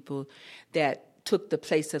poor people that took the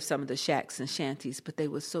place of some of the shacks and shanties, but they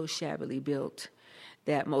were so shabbily built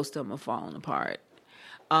that most of them are falling apart.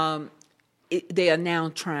 They are now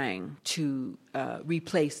trying to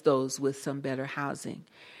replace those with some better housing.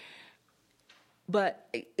 But,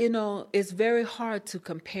 it's very hard to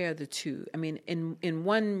compare the two. I mean, in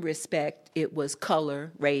one respect, it was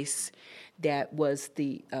color, race, that was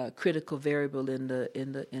the critical variable in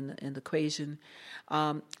the equation.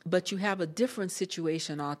 But you have a different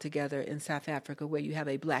situation altogether in South Africa, where you have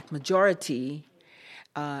a black majority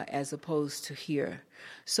as opposed to here.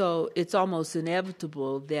 So it's almost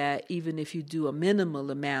inevitable that even if you do a minimal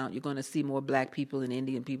amount, you're going to see more black people and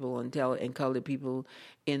Indian people and colored people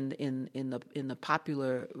in the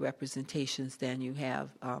popular representations than you have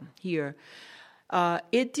here.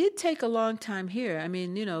 It did take a long time here. I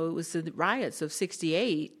mean, it was the riots of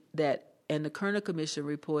 '68 and the Kerner Commission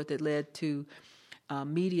report that led to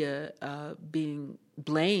media being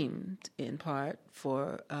blamed in part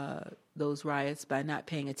for those riots by not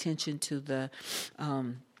paying attention to the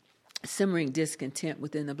simmering discontent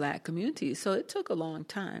within the black community. So it took a long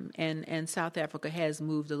time, and South Africa has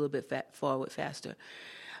moved a little bit forward faster.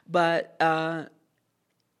 But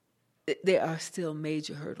there are still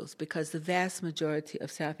major hurdles, because the vast majority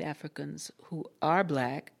of South Africans who are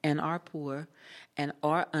black and are poor and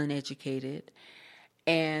are uneducated,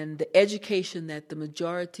 and the education that the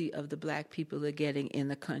majority of the black people are getting in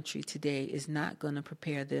the country today is not going to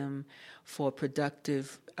prepare them for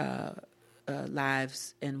productive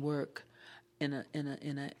lives and work in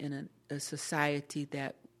a society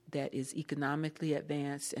that that is economically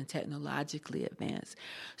advanced and technologically advanced.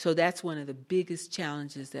 So that's one of the biggest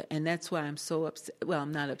challenges, and that's why I'm so upset. Well,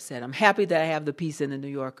 I'm not upset. I'm happy that I have the piece in the New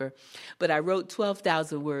Yorker, but I wrote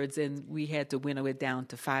 12,000 words, and we had to winnow it down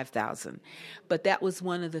to 5,000. But that was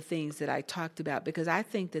one of the things that I talked about, because I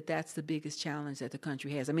think that that's the biggest challenge that the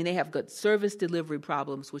country has. I mean, they have good service delivery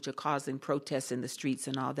problems, which are causing protests in the streets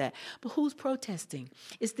and all that. But who's protesting?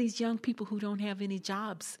 It's these young people who don't have any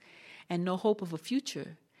jobs and no hope of a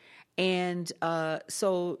future. And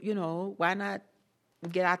so, why not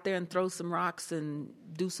get out there and throw some rocks and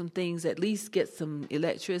do some things, at least get some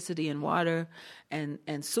electricity and water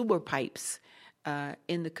and sewer pipes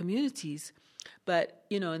in the communities. But,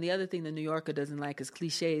 and the other thing the New Yorker doesn't like is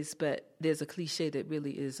cliches, but there's a cliche that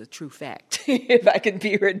really is a true fact, if I can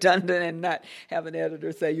be redundant and not have an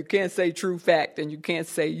editor say, you can't say true fact and you can't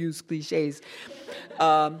say use cliches.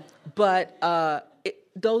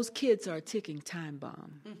 Those kids are a ticking time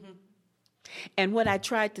bomb. Mm-hmm. And what I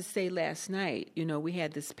tried to say last night, we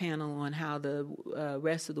had this panel on how the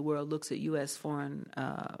rest of the world looks at U.S. foreign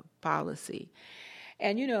policy.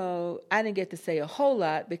 And, I didn't get to say a whole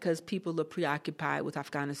lot because people are preoccupied with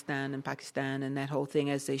Afghanistan and Pakistan and that whole thing,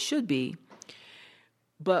 as they should be.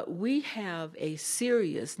 But we have a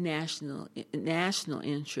serious national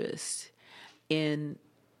interest in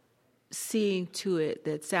seeing to it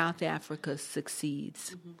that South Africa succeeds,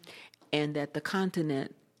 mm-hmm. and that the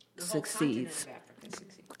continent succeeds.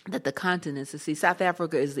 That the continent succeeds. South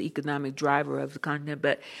Africa is the economic driver of the continent,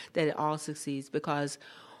 but that it all succeeds, because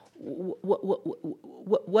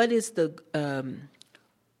what is the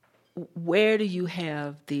where do you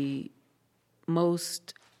have the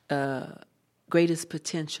most greatest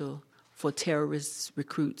potential for terrorist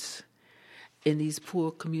recruits? In these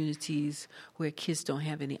poor communities where kids don't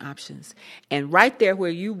have any options. And right there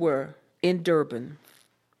where you were, in Durban,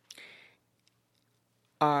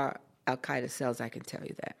 are Al-Qaeda cells, I can tell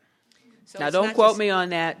you that. So now, don't quote me on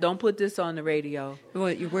that. Don't put this on the radio.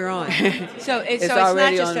 Well, we're on. So it's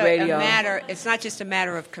already not just on the radio. A matter. It's not just a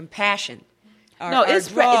matter of compassion.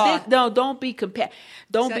 Don't be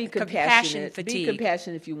compassionate. Compassion fatigue. Be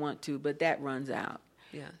compassionate if you want to, but that runs out.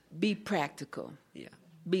 Yeah. Be practical. Yeah.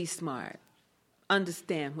 Be smart.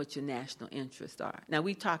 Understand what your national interests are. Now,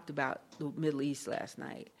 we talked about the Middle East last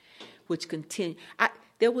night, which continue.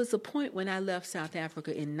 There was a point when I left South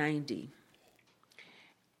Africa in 90,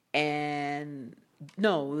 and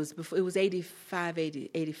no, it was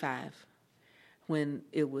 85, when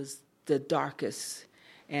it was the darkest.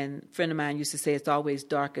 And a friend of mine used to say it's always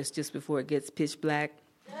darkest just before it gets pitch black.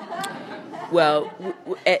 Well,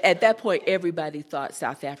 at that point, everybody thought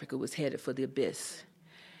South Africa was headed for the abyss.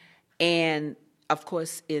 And of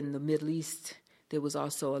course, in the Middle East, there was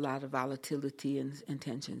also a lot of volatility and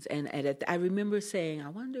tensions. And I remember saying, I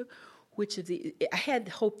wonder which of the... I had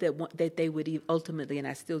hope that they would ultimately, and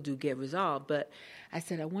I still do, get resolved. But I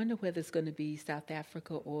said, I wonder whether it's going to be South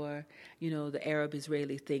Africa or, the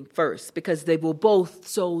Arab-Israeli thing first, because they were both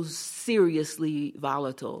so seriously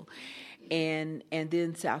volatile. And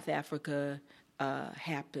then South Africa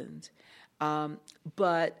happened.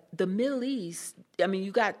 But the Middle East,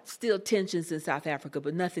 you got still tensions in South Africa,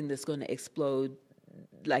 but nothing that's going to explode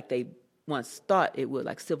like they once thought it would,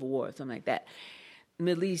 like civil war or something like that.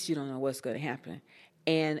 Middle East, you don't know what's going to happen.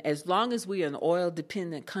 And as long as we're an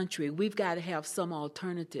oil-dependent country, we've got to have some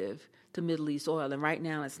alternative to Middle East oil. And right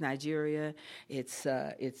now it's Nigeria, it's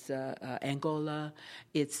Angola,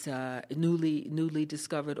 it's newly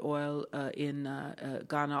discovered oil in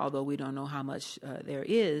Ghana, although we don't know how much there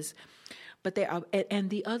is. But there are, and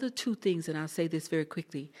the other two things, and I'll say this very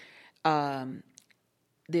quickly,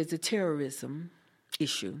 there's a terrorism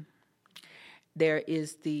issue. There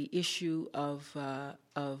is the issue of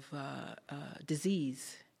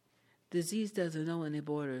disease. Disease doesn't know any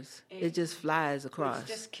borders. It just flies across. It's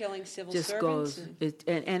just killing civil just servants. Goes.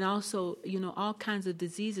 And also, all kinds of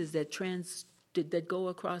diseases that go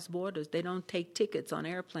across borders. They don't take tickets on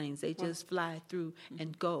airplanes. They just fly through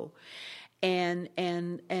and go. And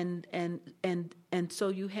so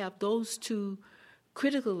you have those two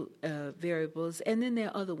critical variables, and then there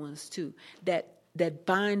are other ones too that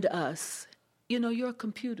bind us. Your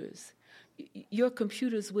computers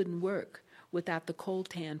wouldn't work without the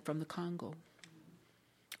coltan from the Congo.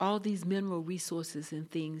 All these mineral resources and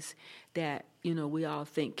things that we all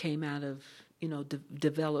think came out of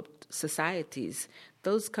developed societies,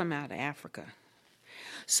 those come out of Africa.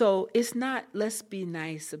 So it's not, let's be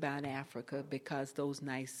nice about Africa because those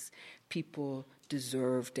nice people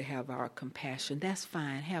deserve to have our compassion. That's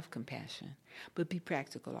fine, have compassion. But be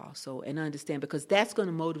practical also and understand, because that's going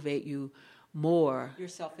to motivate you more Your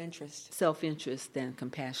self-interest. self-interest than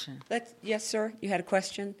compassion. Yes, sir. You had a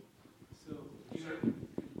question.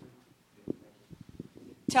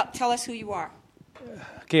 Tell us who you are.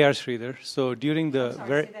 K.R. Sridhar. So during the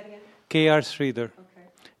K.R. Sridhar,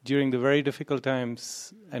 during the very difficult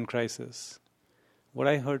times and crisis, what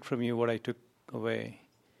I heard from you, what I took away,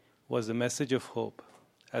 was the message of hope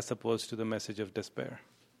as opposed to the message of despair.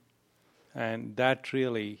 And that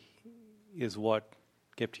really is what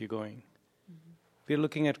kept you going. Mm-hmm. We're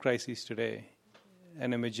looking at crises today,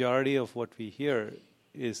 and a majority of what we hear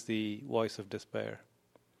is the voice of despair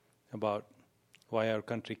about why our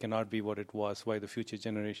country cannot be what it was, why the future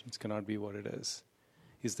generations cannot be what it is.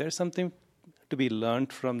 Is there something to be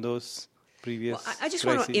learned from those previous I just crises?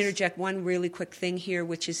 want to interject one really quick thing here,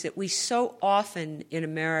 which is that we so often in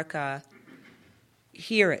America,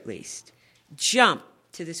 here at least, jump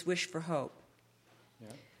to this wish for hope.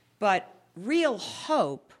 Yeah. But real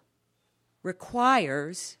hope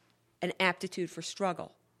requires an aptitude for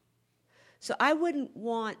struggle. So I want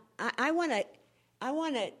to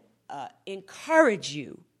encourage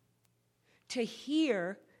you to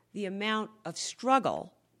hear the amount of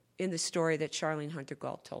struggle in the story that Charlayne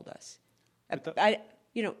Hunter-Gault told us.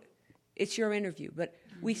 It's your interview, but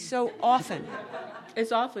we so often...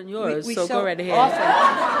 It's often yours, we so go right ahead.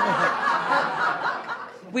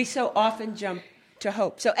 We so often jump to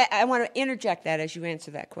hope. So I want to interject that as you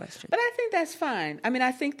answer that question. But I think that's fine. I mean,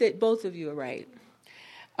 I think that both of you are right.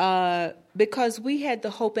 Because we had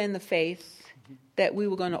the hope and the faith that we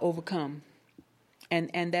were going to overcome.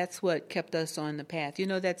 And that's what kept us on the path. You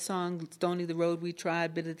know that song, Stony the Road We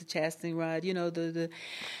Tried, Bitter the Chastening Rod? You know, the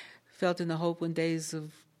felt in the hope when days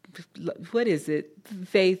of, what is it?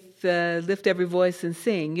 Faith, lift every voice and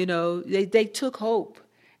sing. You know, they took hope.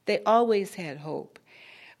 They always had hope.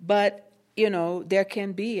 But, you know, there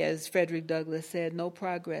can be, as Frederick Douglass said, no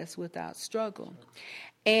progress without struggle.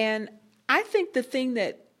 And I think the thing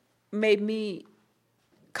that made me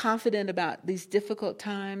confident about these difficult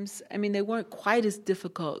times, I mean, they weren't quite as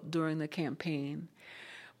difficult during the campaign,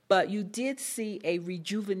 but you did see a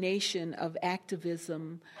rejuvenation of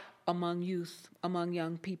activism among youth, among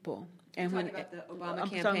young people. And when about the Obama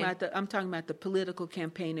campaign? I'm talking about the political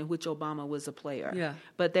campaign in which Obama was a player. Yeah.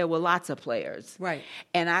 But there were lots of players. Right.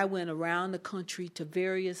 And I went around the country to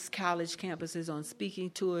various college campuses on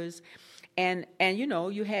speaking tours. And you know,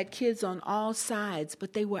 you had kids on all sides,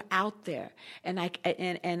 but they were out there. And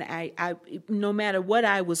I no matter what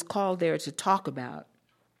I was called there to talk about,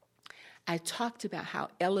 I talked about how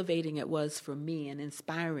elevating it was for me and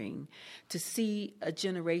inspiring to see a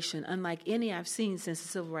generation unlike any I've seen since the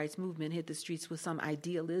Civil Rights Movement hit the streets with some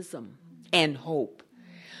idealism and hope.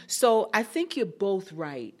 So I think you're both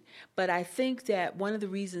right, but I think that one of the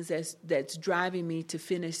reasons that's driving me to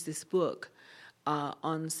finish this book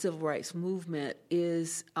on the Civil Rights Movement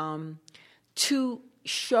is to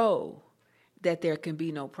show that there can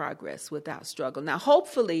be no progress without struggle. Now,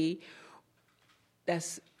 hopefully,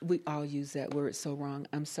 we all use that word so wrong.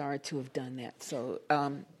 I'm sorry to have done that. So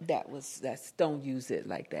don't use it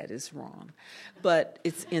like that. It's wrong. But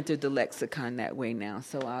it's entered the lexicon that way now,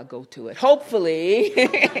 so I'll go to it. Hopefully,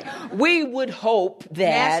 we would hope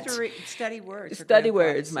that... Study words. Study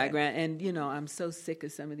words, my grand. And, you know, I'm so sick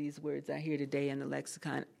of some of these words I hear today in the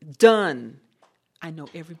lexicon. Done. I know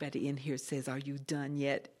everybody in here says, are you done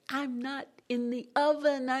yet? I'm not in the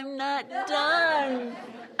oven. I'm not done.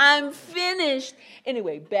 I'm finished.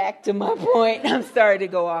 Anyway, back to my point. I'm sorry to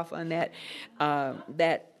go off on that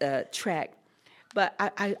track. But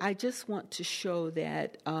I just want to show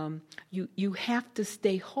that you have to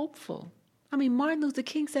stay hopeful. I mean, Martin Luther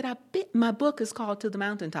King said, my book is called To the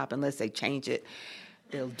Mountaintop, unless they change it.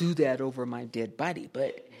 They'll do that over my dead body.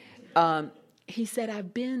 But he said,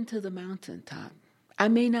 I've been to the mountaintop. I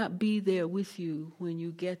may not be there with you when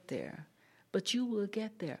you get there, but you will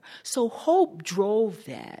get there. So hope drove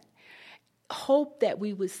that. Hope that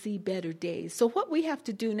we would see better days. So what we have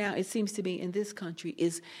to do now, it seems to me, in this country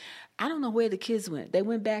is, I don't know where the kids went. They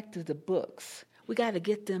went back to the books. We got to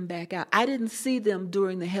get them back out. I didn't see them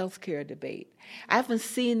during the healthcare debate. I haven't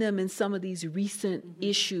seen them in some of these recent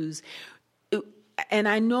issues. And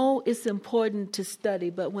I know it's important to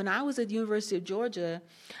study, but when I was at the University of Georgia,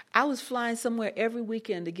 I was flying somewhere every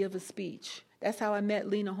weekend to give a speech. That's how I met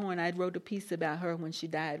Lena Horne. I wrote a piece about her when she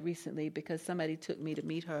died recently because somebody took me to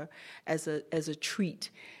meet her as a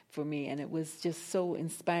treat for me, and it was just so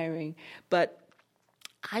inspiring. But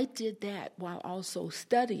I did that while also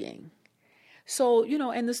studying. So, you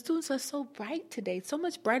know, and the students are so bright today, so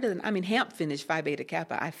much brighter than, Hamp finished Phi Beta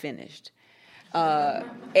Kappa. I finished. Why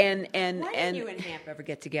didn't you and Hamp ever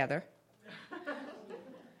get together?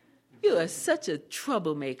 You are such a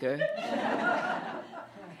troublemaker.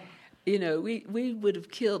 We would have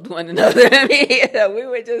killed one another. I mean, we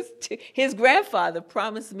were just. His grandfather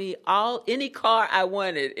promised me any car I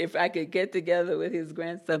wanted if I could get together with his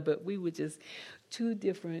grandson, but we were just two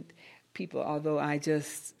different people. Although I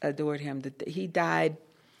just adored him. He died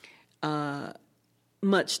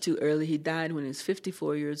much too early. He died when he was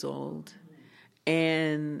 54 years old,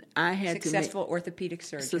 and I had successful orthopedic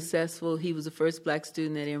surgeon. Successful. He was the first black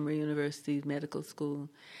student at Emory University Medical School.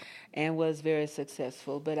 And was very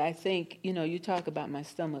successful. But I think, you talk about my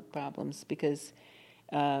stomach problems because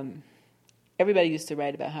everybody used to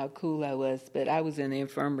write about how cool I was, but I was in the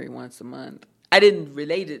infirmary once a month. I didn't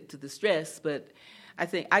relate it to the stress, but I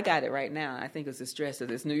think I got it right now. I think it's the stress of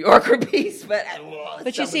this New Yorker piece. But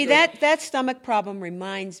you see, that stomach problem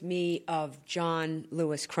reminds me of John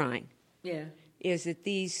Lewis crying. Yeah. Is that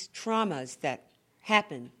these traumas that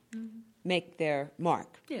happen make their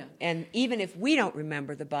mark. Yeah. And even if we don't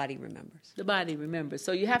remember, the body remembers. The body remembers.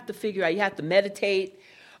 So you have to figure out, you have to meditate,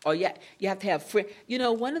 or you have to have friends.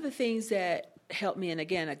 One of the things that helped me, and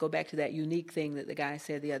again, I go back to that unique thing that the guy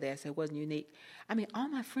said the other day. I said it wasn't unique. I mean, all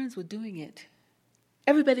my friends were doing it.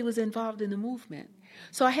 Everybody was involved in the movement.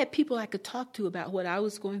 So I had people I could talk to about what I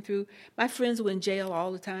was going through. My friends were in jail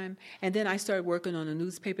all the time. And then I started working on a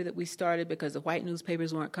newspaper that we started because the white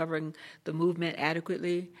newspapers weren't covering the movement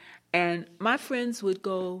adequately. And my friends would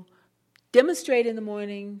go demonstrate in the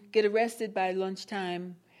morning, get arrested by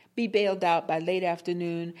lunchtime, be bailed out by late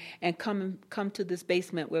afternoon, and come to this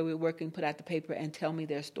basement where we were working, put out the paper, and tell me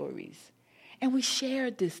their stories. And we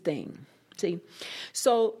shared this thing. See?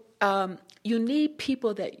 So you need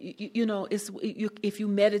people that, if you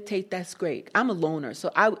meditate, that's great. I'm a loner,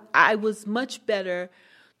 so I was much better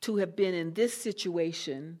to have been in this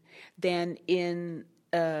situation than in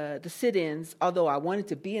the sit-ins, although I wanted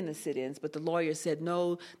to be in the sit-ins, but the lawyer said,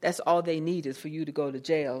 no, that's all they need is for you to go to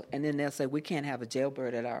jail. And then they'll say, we can't have a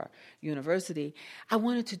jailbird at our university. I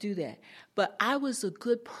wanted to do that. But I was a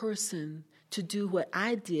good person to do what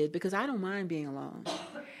I did because I don't mind being alone.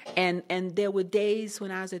 And there were days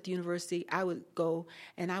when I was at the university, I would go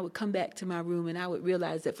and I would come back to my room and I would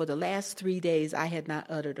realize that for the last 3 days, I had not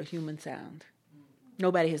uttered a human sound.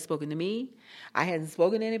 Nobody had spoken to me. I hadn't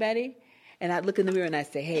spoken to anybody. And I'd look in the mirror and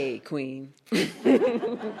I'd say, hey, queen.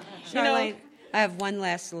 Charlayne, I have one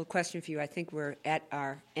last little question for you. I think we're at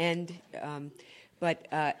our end.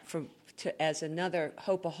 As another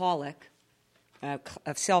hopeaholic, a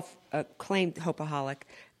self-acclaimed hopeaholic,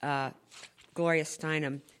 Gloria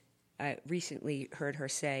Steinem, I recently heard her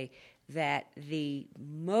say that the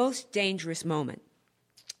most dangerous moment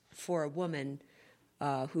for a woman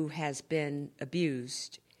who has been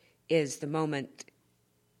abused is the moment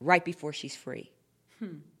right before she's free.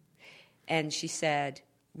 And she said,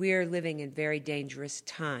 we're living in very dangerous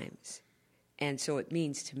times, and so it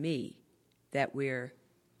means to me that we're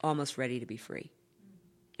almost ready to be free.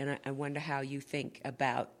 And I wonder how you think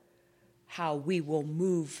about how we will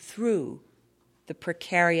move through the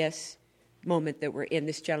precarious moment that we're in.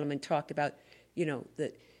 This gentleman talked about,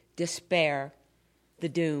 the despair, the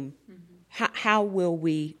doom. How will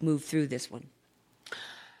we move through this one?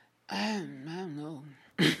 I don't know.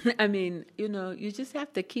 I mean, you just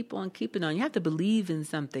have to keep on keeping on. You have to believe in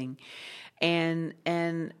something. And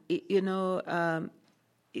the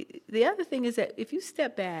other thing is that if you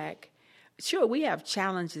step back, sure, we have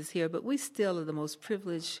challenges here, but we still are the most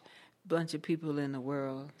privileged bunch of people in the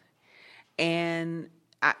world. And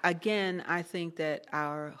I think that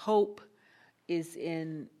our hope is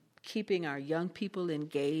in keeping our young people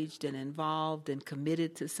engaged and involved and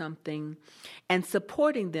committed to something and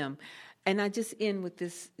supporting them. And I just end with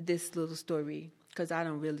this little story because I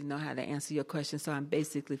don't really know how to answer your question, so I'm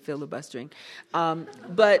basically filibustering.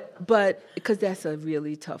 But because that's a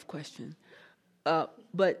really tough question.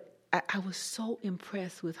 But I was so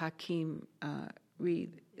impressed with Hakeem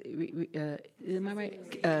Reed. Am I right?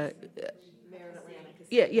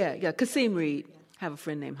 Yeah. Kasim Reed. I have a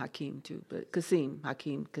friend named Hakeem too, but Kasim.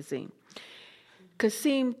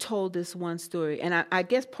 Kasim told this one story, and I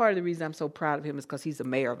guess part of the reason I'm so proud of him is because he's the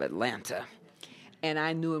mayor of Atlanta. And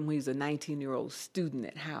I knew him when he was a 19-year-old student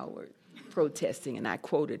at Howard protesting, and I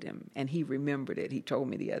quoted him, and he remembered it. He told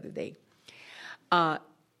me the other day.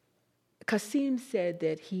 Kasim said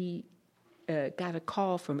that he got a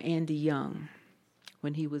call from Andy Young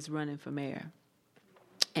when he was running for mayor.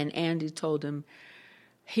 And Andy told him,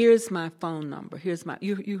 here's my phone number.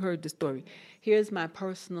 You heard the story. Here's my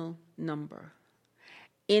personal number.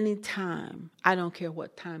 Anytime, I don't care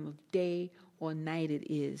what time of day or night it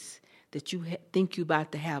is, that you think you're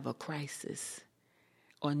about to have a crisis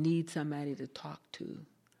or need somebody to talk to,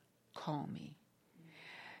 call me.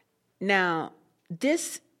 Now,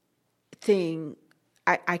 this thing,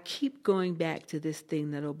 I keep going back to this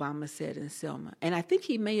thing that Obama said in Selma. And I think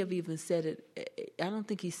he may have even said it, I don't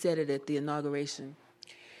think he said it at the inauguration.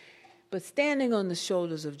 But standing on the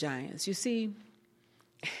shoulders of giants. You see,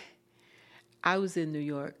 I was in New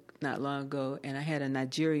York not long ago, and I had a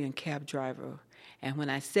Nigerian cab driver. And when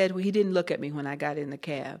I said, he didn't look at me when I got in the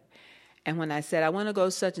cab. And when I said, I want to go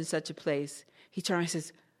such and such a place, he turned and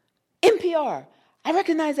says, NPR, I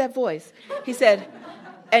recognize that voice. He said,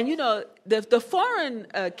 and you know, the foreign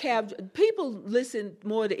cab, people listen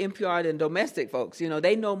more to NPR than domestic folks. You know,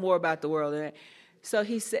 they know more about the world. So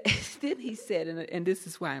he said, then he said, and this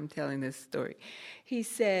is why I'm telling this story. He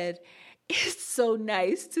said, it's so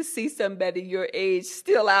nice to see somebody your age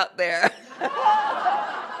still out there.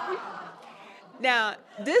 Now,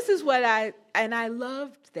 this is what I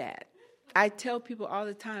loved that. I tell people all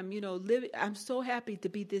the time, you know, I'm so happy to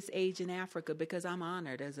be this age in Africa because I'm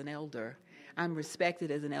honored as an elder. I'm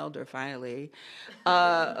respected as an elder, finally,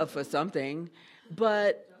 for something.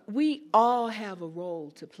 But we all have a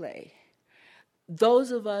role to play.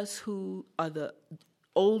 Those of us who are the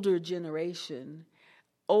older generation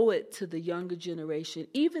owe it to the younger generation,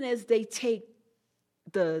 even as they take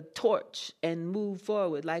the torch and move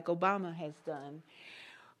forward like Obama has done.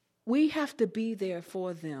 We have to be there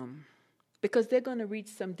for them because they're going to reach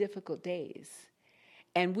some difficult days.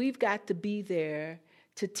 And we've got to be there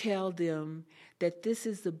to tell them that this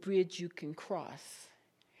is the bridge you can cross.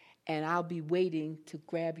 And I'll be waiting to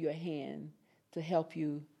grab your hand to help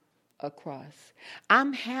you across.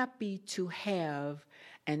 I'm happy to have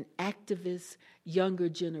an activist younger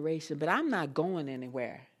generation, but I'm not going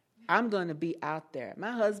anywhere. I'm going to be out there.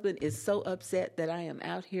 My husband is so upset that I am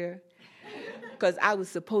out here because I was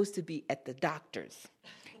supposed to be at the doctor's.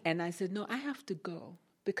 And I said, no, I have to go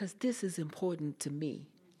because this is important to me.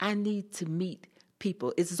 I need to meet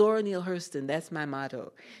people. It's Zora Neale Hurston. That's my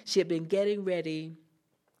motto. She had been getting ready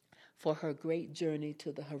for her great journey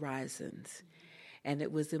to the horizons. And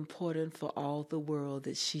it was important for all the world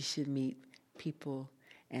that she should meet people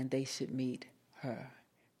and they should meet her.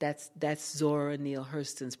 That's Zora Neale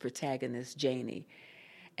Hurston's protagonist, Janie.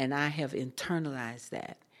 And I have internalized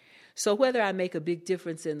that. So whether I make a big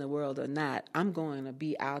difference in the world or not, I'm going to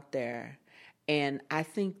be out there. And I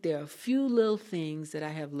think there are a few little things that I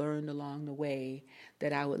have learned along the way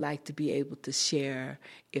that I would like to be able to share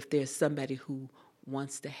if there's somebody who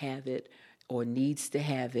wants to have it or needs to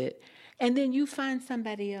have it. And then you find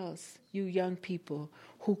somebody else, you young people,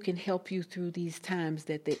 who can help you through these times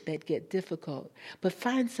that get difficult. But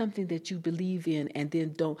find something that you believe in and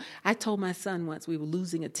then don't. I told my son once we were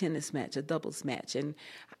losing a tennis match, a doubles match, and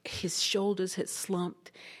his shoulders had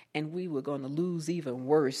slumped and we were going to lose even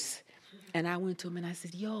worse. And I went to him and I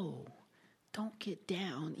said, yo, don't get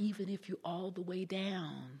down even if you're all the way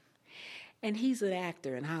down. And he's an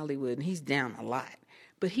actor in Hollywood and he's down a lot.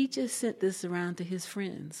 But he just sent this around to his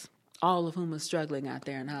friends, all of whom are struggling out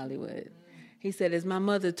there in Hollywood. He said, as my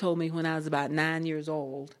mother told me when I was about 9 years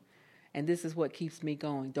old, and this is what keeps me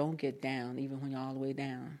going, don't get down even when you're all the way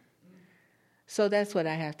down. So that's what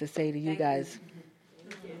I have to say to you guys.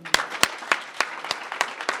 Thank you.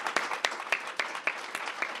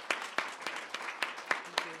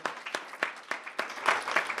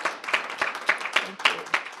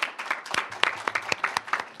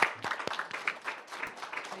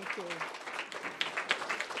 Thank you.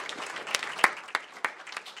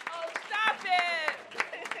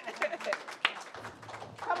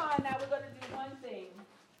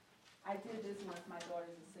 I did this once. My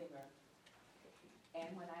daughter's a singer. And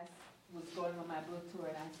when I was going on my book tour,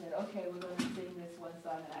 and I said, okay, we're going to sing this one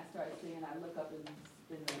song, and I started singing. I look up in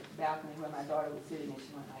the balcony where my daughter was sitting, and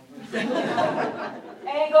she went like this.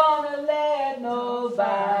 Ain't gonna let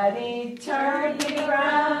nobody turn you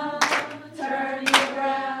around, turn you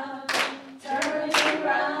around, turn you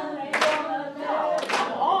around. Ain't gonna let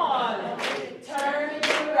come on, turn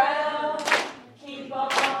you around. Keep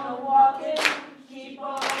on walking. Keep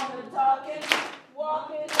on talking,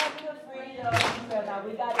 walking up to freedom. So now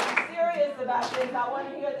we got to be serious about this. I want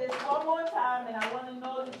to hear this one more time, and I want to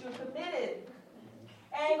know that you're committed.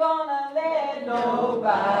 Ain't gonna let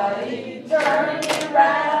nobody turn you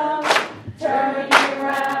around.